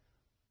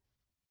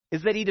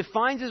is that he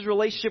defines his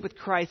relationship with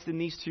Christ in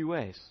these two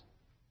ways.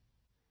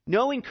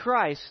 Knowing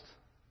Christ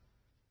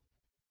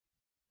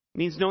It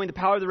means knowing the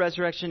power of the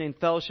resurrection and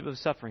fellowship of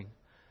suffering.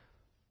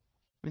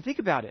 I mean, think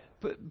about it.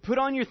 Put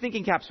on your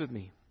thinking caps with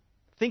me.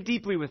 Think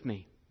deeply with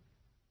me.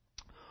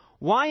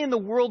 Why in the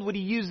world would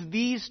he use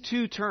these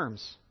two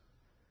terms?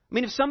 I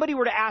mean, if somebody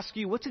were to ask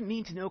you, what's it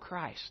mean to know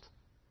Christ?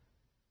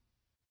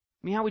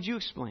 I mean, how would you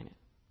explain it?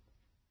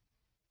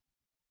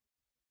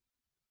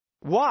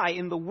 Why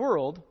in the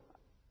world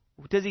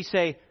does he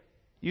say,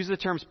 use the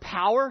terms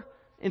power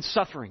and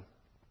suffering?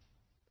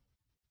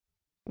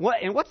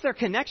 What's their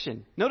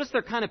connection? Notice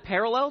they're kind of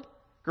paralleled.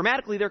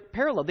 Grammatically, they're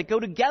parallel. They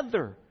go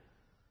together.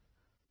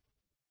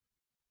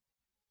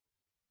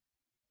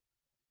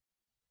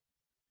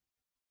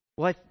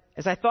 Well,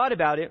 as I thought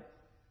about it,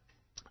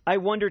 I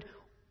wondered,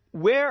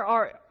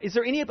 is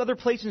there any other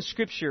place in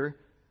Scripture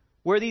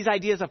where these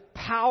ideas of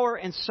power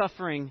and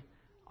suffering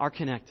are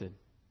connected?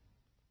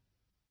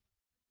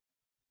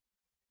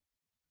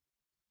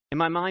 And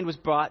my mind was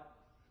brought,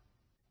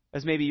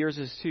 as maybe yours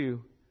is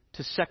too,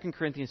 to 2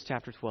 Corinthians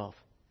chapter 12.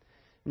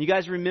 And you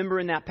guys remember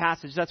in that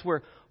passage, that's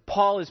where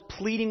Paul is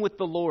pleading with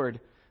the Lord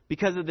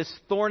because of this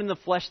thorn in the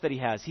flesh that he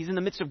has. He's in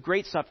the midst of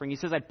great suffering. He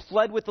says, I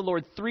pled with the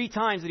Lord 3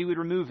 times that he would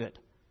remove it.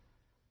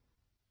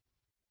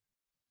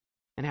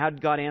 And how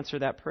did God answer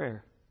that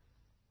prayer?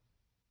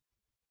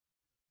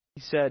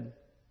 He said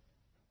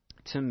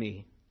to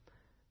me,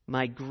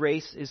 my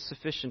grace is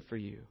sufficient for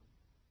you,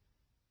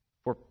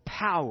 for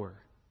power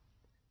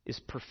is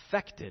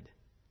perfected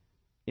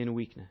in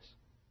weakness.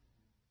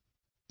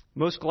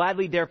 Most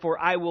gladly, therefore,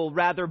 I will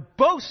rather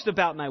boast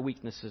about my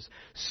weaknesses,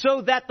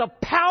 so that the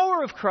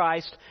power of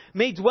Christ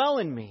may dwell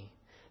in me.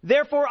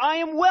 Therefore, I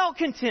am well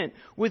content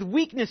with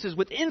weaknesses,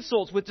 with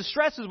insults, with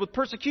distresses, with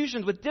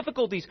persecutions, with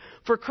difficulties,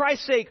 for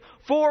Christ's sake.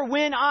 For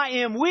when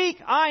I am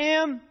weak, I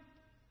am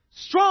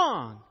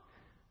strong.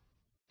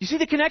 You see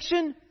the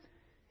connection?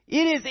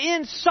 It is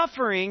in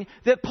suffering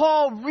that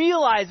Paul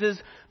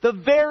realizes the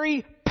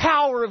very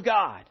power of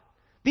God.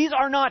 These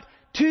are not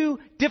two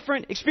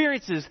different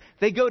experiences.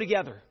 They go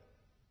together.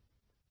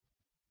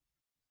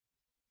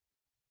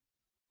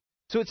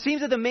 So it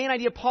seems that the main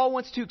idea Paul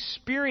wants to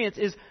experience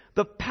is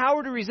the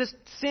power to resist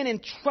sin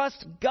and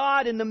trust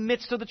God in the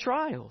midst of the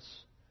trials.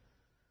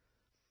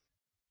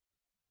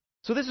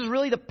 So this is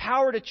really the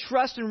power to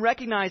trust and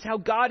recognize how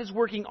God is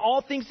working all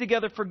things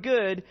together for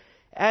good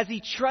as he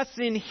trusts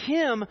in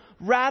Him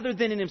rather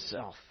than in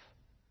himself.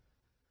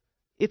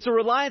 It's a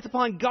reliance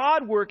upon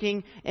God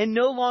working and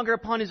no longer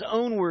upon his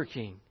own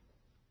working.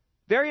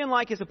 Very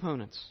unlike his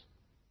opponents.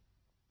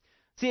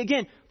 See,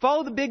 again,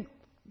 follow the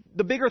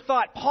bigger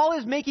thought. Paul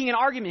is making an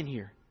argument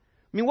here.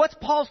 I mean, what's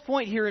Paul's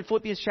point here in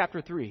Philippians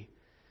chapter 3?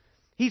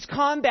 He's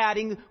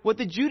combating what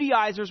the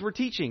Judaizers were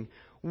teaching.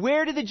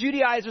 Where did the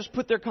Judaizers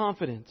put their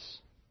confidence?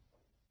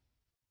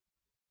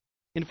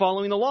 In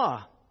following the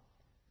law.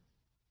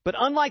 But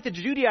unlike the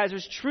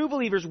Judaizers, true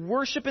believers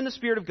worship in the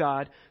Spirit of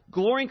God,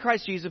 glory in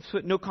Christ Jesus,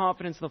 put no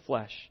confidence in the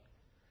flesh.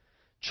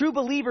 True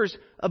believers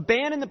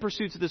abandon the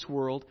pursuits of this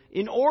world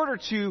in order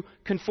to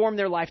conform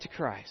their life to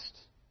Christ.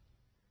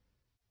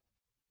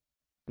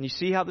 And you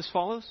see how this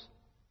follows?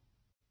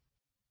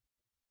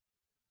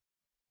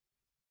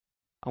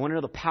 I want to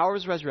know the power of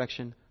his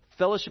resurrection,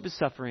 fellowship his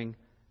suffering,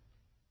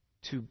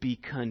 to be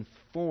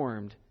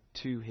conformed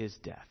to his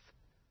death.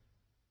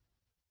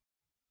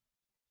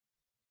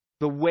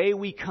 The way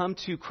we come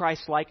to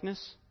Christ's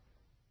likeness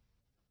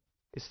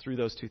is through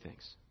those two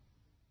things.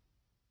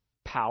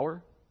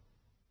 Power,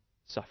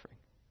 suffering.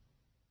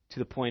 To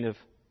the point of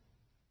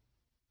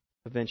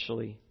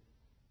eventually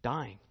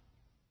dying.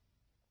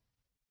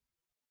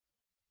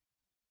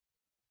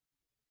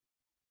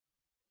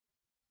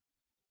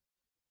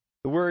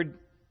 The word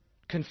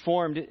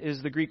conformed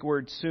is the Greek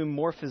word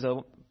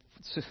sumorphizomai.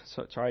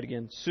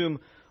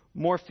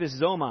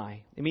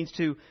 It means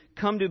to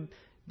come to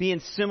be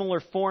in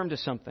similar form to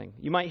something.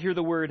 You might hear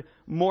the word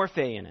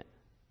morphe in it.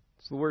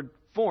 It's the word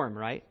form,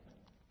 right?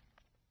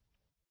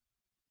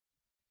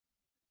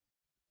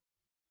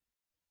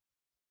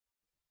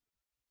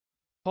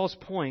 Paul's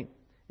point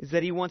is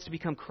that he wants to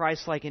become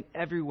Christ-like in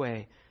every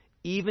way,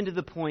 even to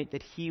the point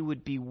that he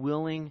would be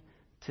willing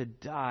to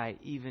die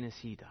even as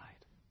he died.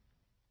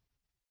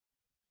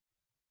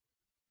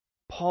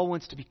 Paul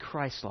wants to be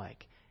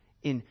Christ-like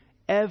in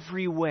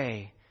every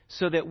way,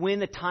 so that when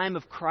the time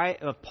of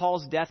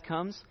Paul's death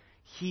comes,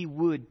 he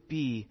would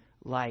be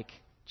like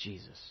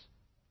Jesus.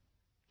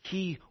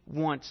 He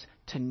wants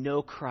to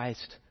know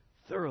Christ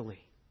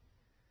thoroughly.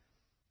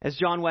 As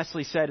John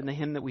Wesley said in the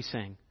hymn that we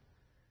sang,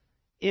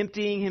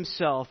 emptying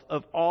himself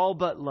of all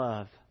but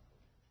love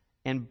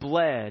and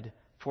bled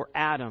for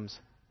Adam's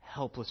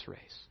helpless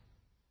race.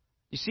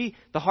 You see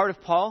the heart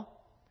of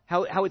Paul?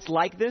 How it's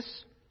like this?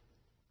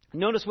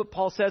 Notice what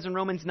Paul says in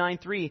Romans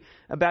 9:3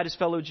 about his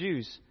fellow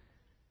Jews.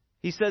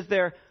 He says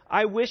there,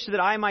 I wish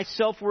that I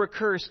myself were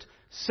accursed,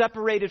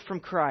 separated from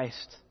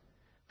Christ,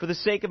 for the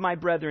sake of my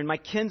brethren, my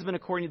kinsmen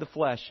according to the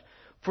flesh.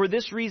 For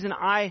this reason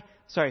I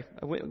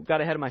got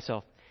ahead of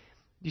myself.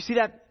 Do you see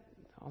that?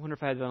 I wonder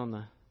if I had that on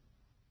the...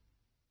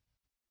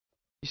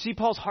 You see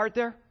Paul's heart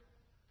there?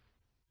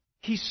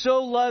 He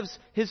so loves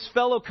his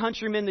fellow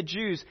countrymen, the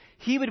Jews.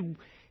 He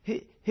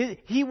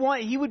he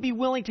would be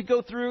willing to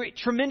go through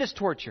tremendous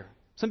torture.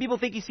 Some people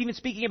think he's even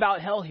speaking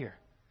about hell here.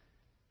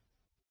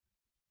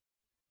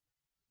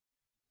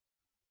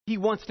 He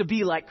wants to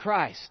be like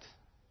Christ.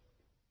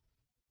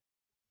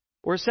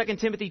 Or 2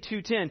 Timothy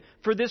 2:10,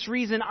 for this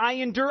reason I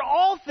endure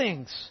all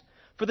things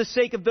for the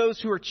sake of those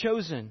who are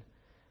chosen,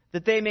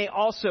 that they may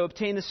also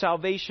obtain the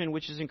salvation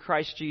which is in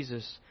Christ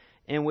Jesus,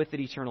 and with it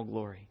eternal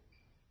glory.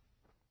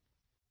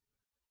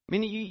 I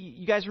mean,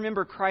 you guys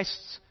remember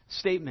Christ's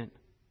statement,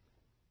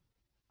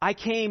 I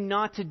came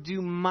not to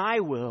do my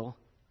will,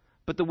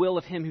 but the will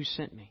of him who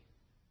sent me.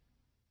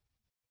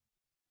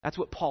 That's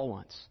what Paul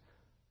wants.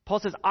 Paul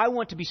says, I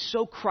want to be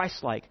so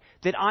Christ-like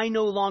that I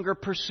no longer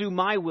pursue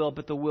my will,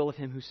 but the will of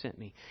him who sent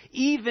me,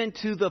 even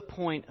to the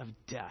point of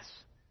death.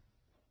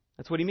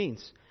 That's what he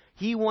means.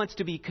 He wants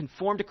to be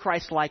conformed to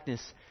Christ's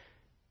likeness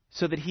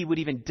so that he would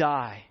even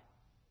die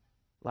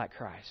like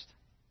Christ.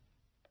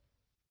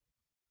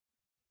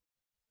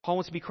 Paul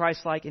wants to be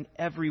Christ-like in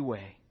every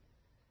way,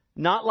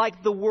 not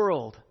like the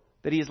world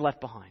that he has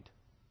left behind.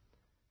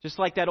 Just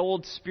like that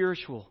old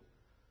spiritual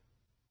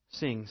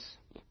sings.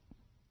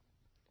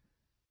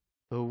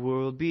 The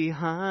world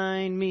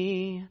behind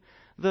me,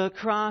 the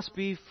cross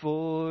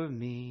before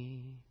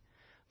me.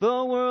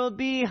 The world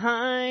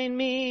behind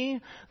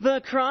me,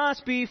 the cross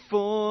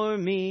before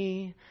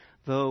me.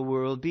 The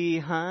world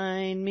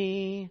behind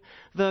me,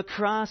 the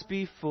cross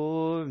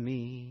before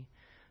me.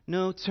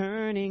 No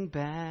turning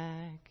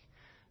back,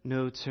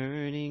 no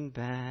turning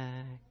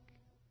back.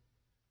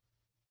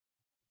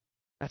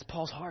 That's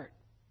Paul's heart.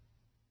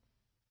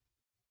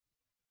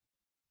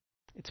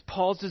 It's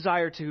Paul's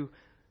desire to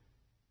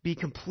be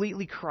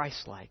completely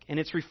Christ-like. And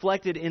it's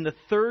reflected in the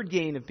third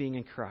gain of being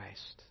in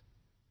Christ,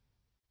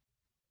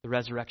 the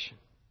resurrection.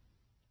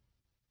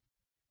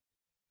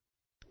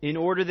 In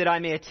order that I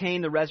may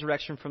attain the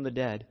resurrection from the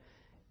dead.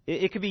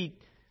 It could be,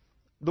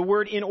 the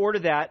word in order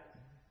that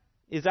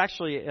is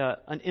actually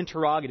an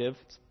interrogative.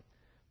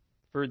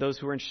 For those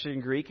who are interested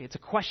in Greek, it's a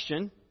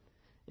question.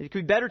 It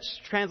could be better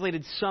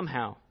translated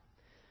somehow.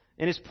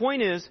 And his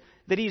point is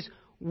that he's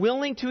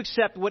willing to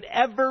accept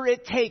whatever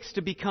it takes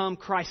to become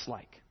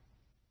Christ-like.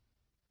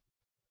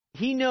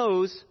 He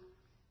knows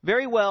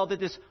very well that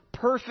this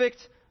perfect,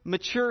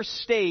 mature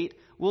state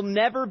will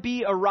never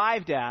be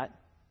arrived at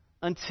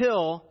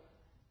until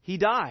he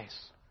dies,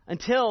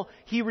 until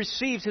he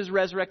receives his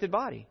resurrected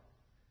body.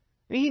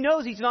 I mean, he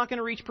knows he's not going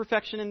to reach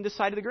perfection in this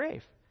side of the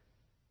grave.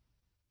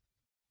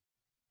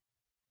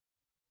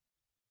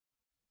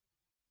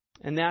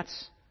 And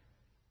that's,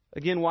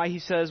 again, why he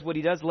says what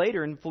he does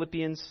later in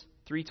Philippians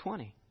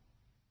 3:20.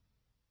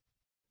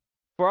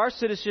 For our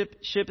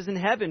citizenship is in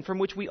heaven, from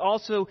which we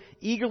also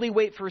eagerly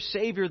wait for a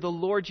Savior, the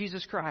Lord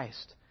Jesus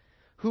Christ,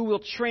 who will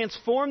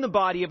transform the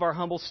body of our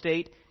humble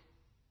state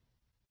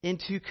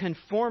into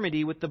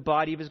conformity with the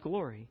body of his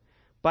glory,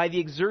 by the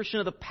exertion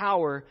of the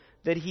power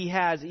that he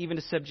has even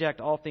to subject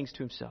all things to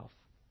himself.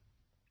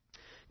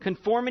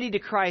 Conformity to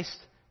Christ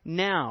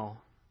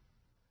now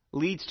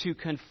leads to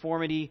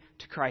conformity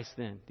to Christ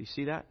then. Do you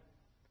see that?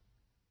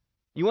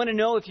 You want to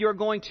know if you're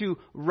going to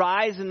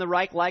rise in the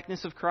right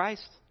likeness of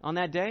Christ on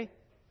that day?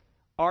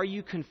 Are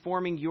you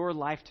conforming your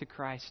life to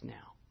Christ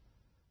now?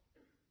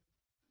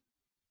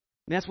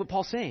 And that's what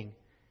Paul's saying.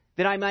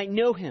 That I might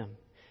know him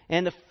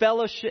and the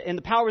fellowship and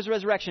the power of his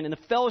resurrection and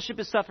the fellowship of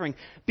his suffering,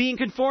 being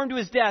conformed to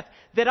his death,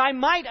 that I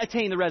might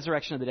attain the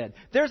resurrection of the dead.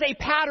 There's a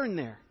pattern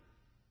there.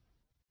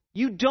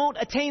 You don't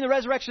attain the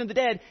resurrection of the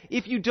dead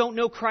if you don't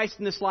know Christ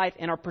in this life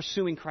and are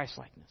pursuing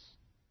Christ-likeness.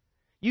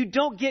 You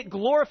don't get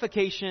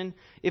glorification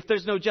if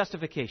there's no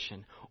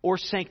justification or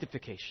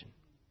sanctification.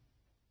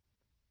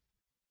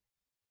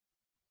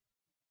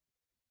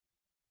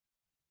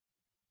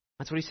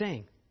 That's what he's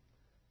saying.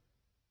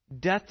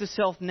 Death to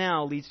self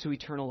now leads to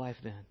eternal life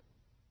then.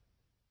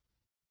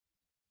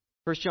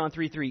 1 John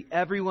 3:3,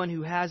 everyone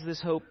who has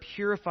this hope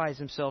purifies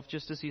himself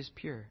just as he is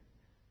pure.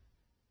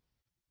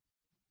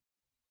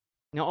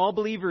 Now all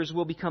believers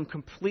will become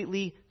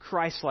completely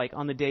Christ-like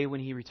on the day when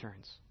he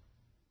returns.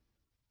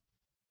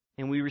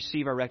 And we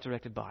receive our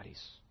resurrected bodies.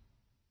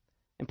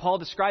 And Paul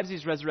describes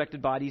these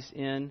resurrected bodies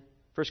in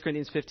 1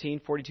 Corinthians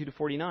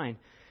 15:42-49.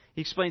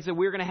 He explains that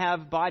we're going to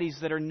have bodies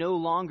that are no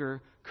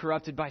longer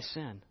corrupted by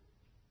sin.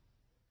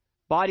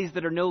 Bodies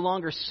that are no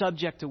longer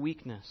subject to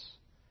weakness,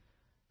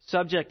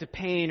 subject to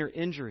pain or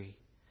injury.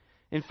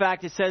 In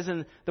fact, it says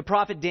in the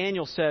prophet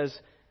Daniel says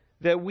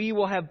that we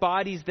will have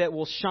bodies that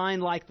will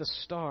shine like the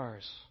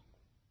stars.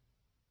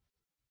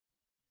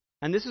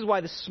 And this is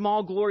why the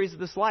small glories of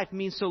this life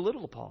mean so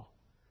little to Paul.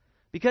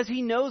 Because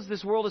he knows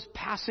this world is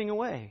passing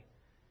away.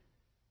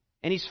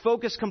 And he's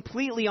focused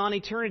completely on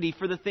eternity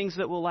for the things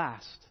that will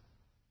last.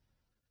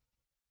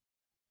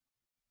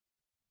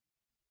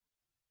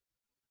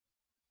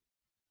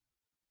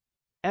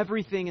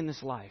 Everything in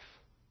this life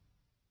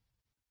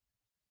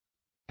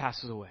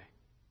passes away.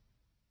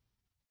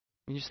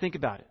 And just think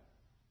about it.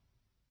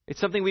 It's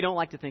something we don't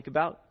like to think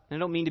about. And I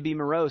don't mean to be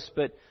morose,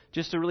 but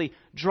just to really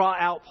draw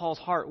out Paul's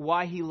heart,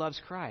 why he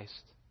loves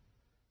Christ.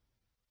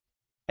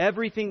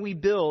 Everything we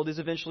build is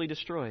eventually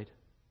destroyed.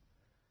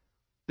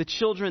 The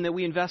children that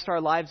we invest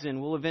our lives in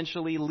will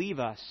eventually leave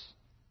us.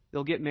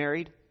 They'll get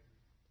married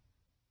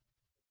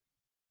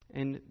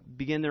and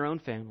begin their own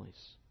families.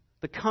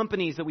 The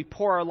companies that we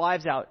pour our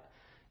lives out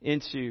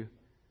into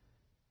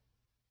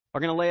are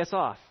going to lay us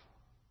off.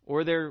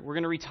 Or we're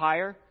going to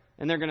retire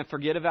and they're going to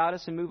forget about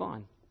us and move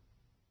on.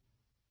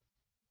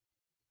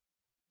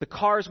 The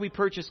cars we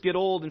purchase get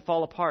old and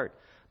fall apart.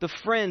 The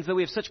friends that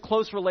we have such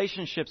close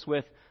relationships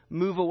with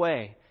move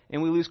away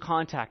and we lose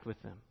contact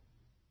with them.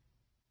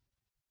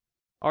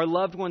 Our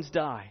loved ones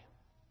die,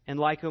 and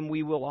like them,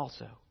 we will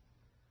also.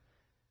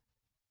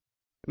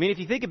 I mean, if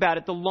you think about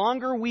it, the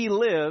longer we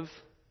live,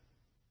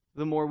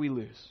 the more we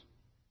lose.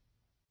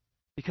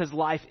 Because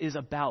life is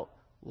about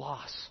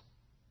loss.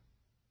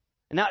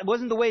 And that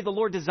wasn't the way the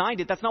Lord designed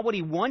it. That's not what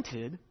He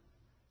wanted.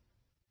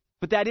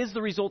 But that is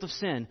the result of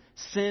sin.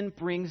 Sin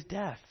brings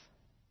death.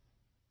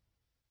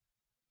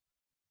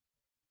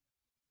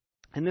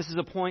 And this is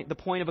the point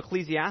of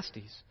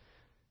Ecclesiastes.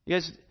 You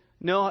guys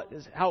know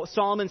how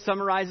Solomon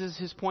summarizes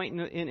his point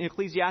in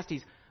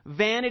Ecclesiastes.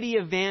 Vanity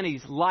of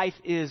vanities. Life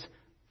is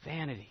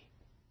vanity.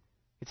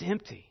 It's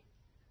empty.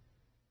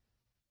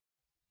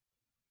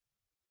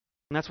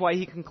 And that's why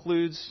he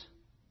concludes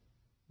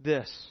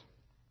this.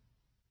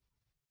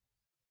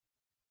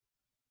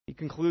 He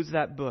concludes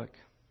that book.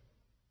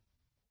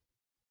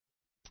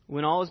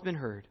 When all has been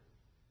heard,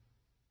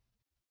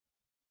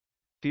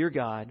 fear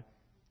God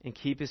and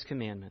keep His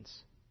commandments,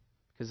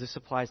 because this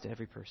applies to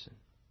every person.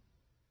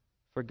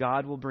 For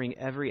God will bring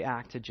every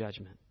act to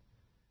judgment,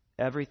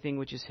 everything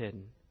which is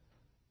hidden,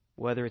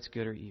 whether it's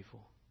good or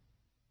evil.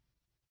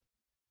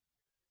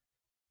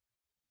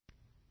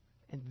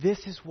 And this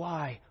is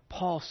why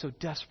Paul so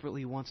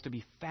desperately wants to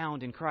be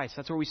found in Christ.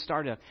 That's where we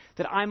started.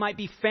 That I might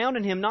be found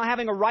in Him, not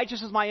having a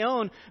righteousness of my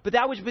own, but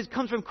that which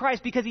comes from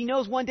Christ, because he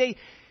knows one day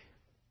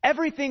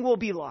everything will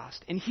be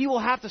lost, and he will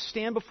have to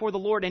stand before the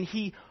Lord, and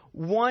he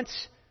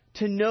wants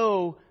to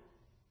know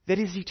that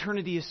his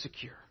eternity is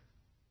secure.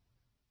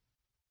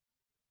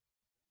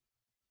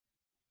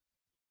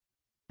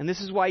 And this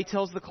is why he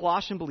tells the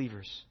Colossian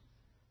believers,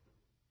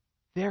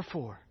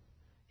 therefore,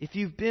 if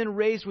you've been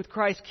raised with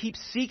Christ, keep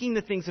seeking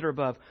the things that are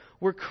above,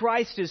 where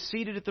Christ is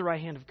seated at the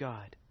right hand of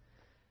God.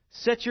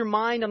 Set your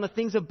mind on the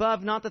things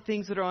above, not the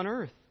things that are on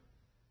earth.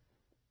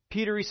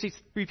 Peter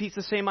repeats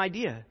the same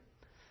idea.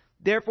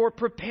 Therefore,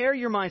 prepare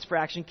your minds for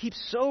action. Keep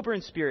sober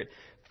in spirit.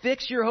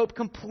 Fix your hope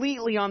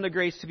completely on the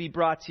grace to be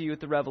brought to you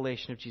at the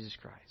revelation of Jesus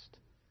Christ.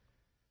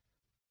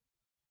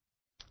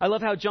 I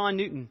love how John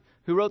Newton,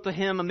 who wrote the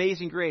hymn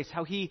Amazing Grace,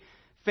 how he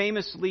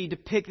famously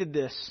depicted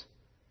this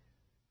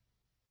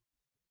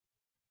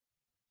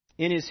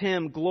in his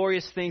hymn,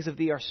 Glorious Things of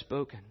Thee Are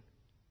Spoken.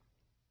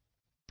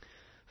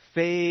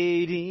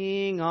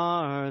 Fading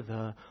are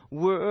the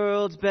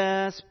world's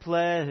best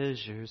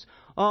pleasures,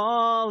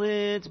 all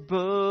its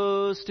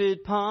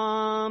boasted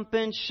pomp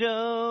and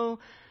show.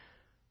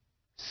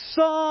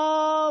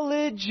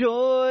 Solid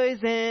joys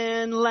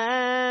and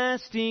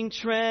lasting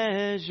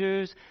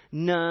treasures,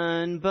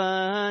 none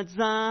but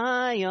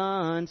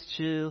Zion's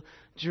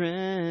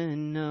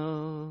children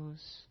knows.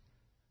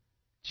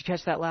 Did you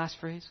catch that last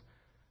phrase?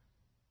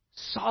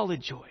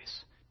 Solid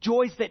joys.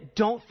 Joys that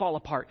don't fall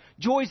apart.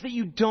 Joys that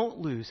you don't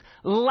lose.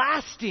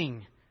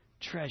 Lasting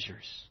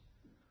treasures.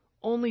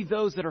 Only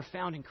those that are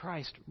found in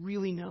Christ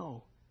really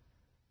know.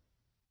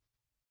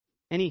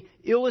 And he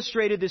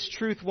illustrated this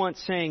truth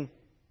once saying,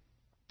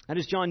 that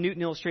is, John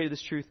Newton illustrated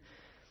this truth.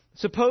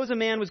 Suppose a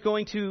man was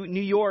going to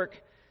New York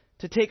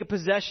to take a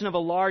possession of a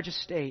large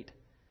estate,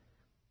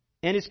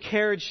 and his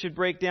carriage should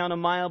break down a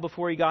mile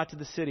before he got to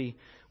the city,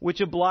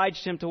 which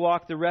obliged him to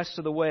walk the rest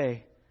of the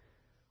way.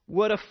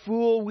 What a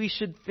fool we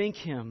should think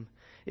him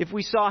if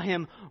we saw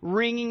him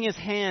wringing his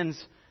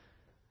hands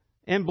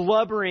and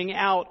blubbering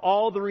out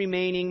all the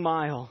remaining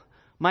mile.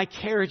 My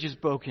carriage is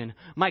broken.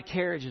 My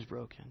carriage is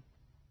broken.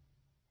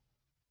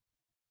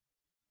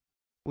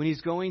 When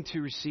he's going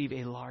to receive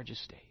a large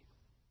estate.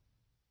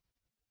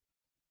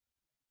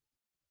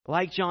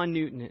 Like John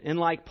Newton and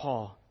like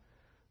Paul,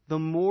 the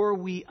more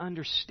we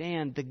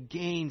understand the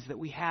gains that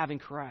we have in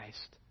Christ,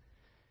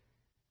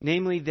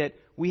 namely that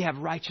we have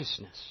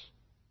righteousness,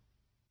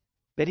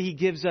 that He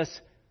gives us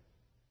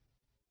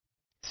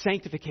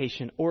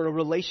sanctification or a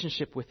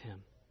relationship with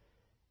Him,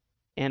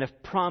 and a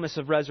promise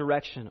of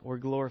resurrection or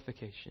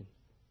glorification.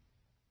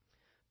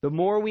 The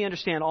more we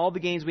understand all the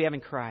gains we have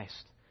in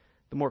Christ,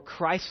 the more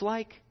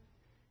Christ-like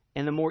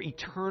and the more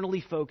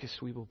eternally focused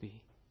we will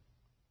be.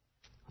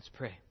 Let's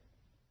pray.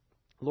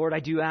 Lord, I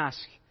do ask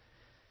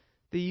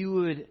that you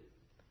would,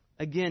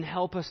 again,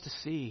 help us to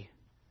see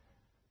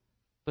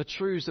the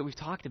truths that we've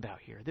talked about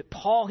here, that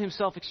Paul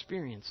himself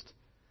experienced.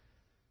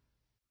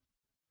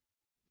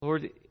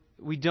 Lord,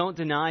 we don't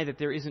deny that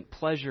there isn't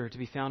pleasure to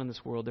be found in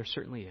this world. There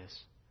certainly is.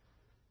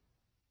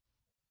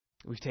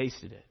 We've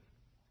tasted it.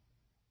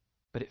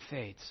 But it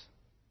fades.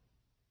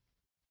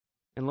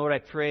 And Lord, I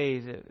pray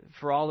that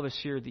for all of us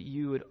here that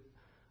you would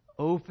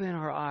open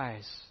our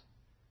eyes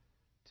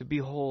to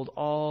behold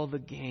all the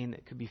gain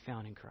that could be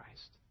found in Christ.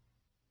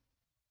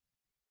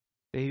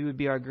 That He would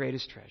be our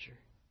greatest treasure.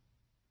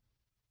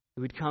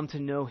 that we'd come to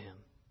know Him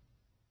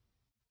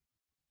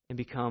and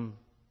become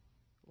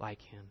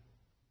like Him.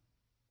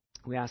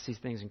 We ask these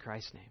things in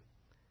Christ's name.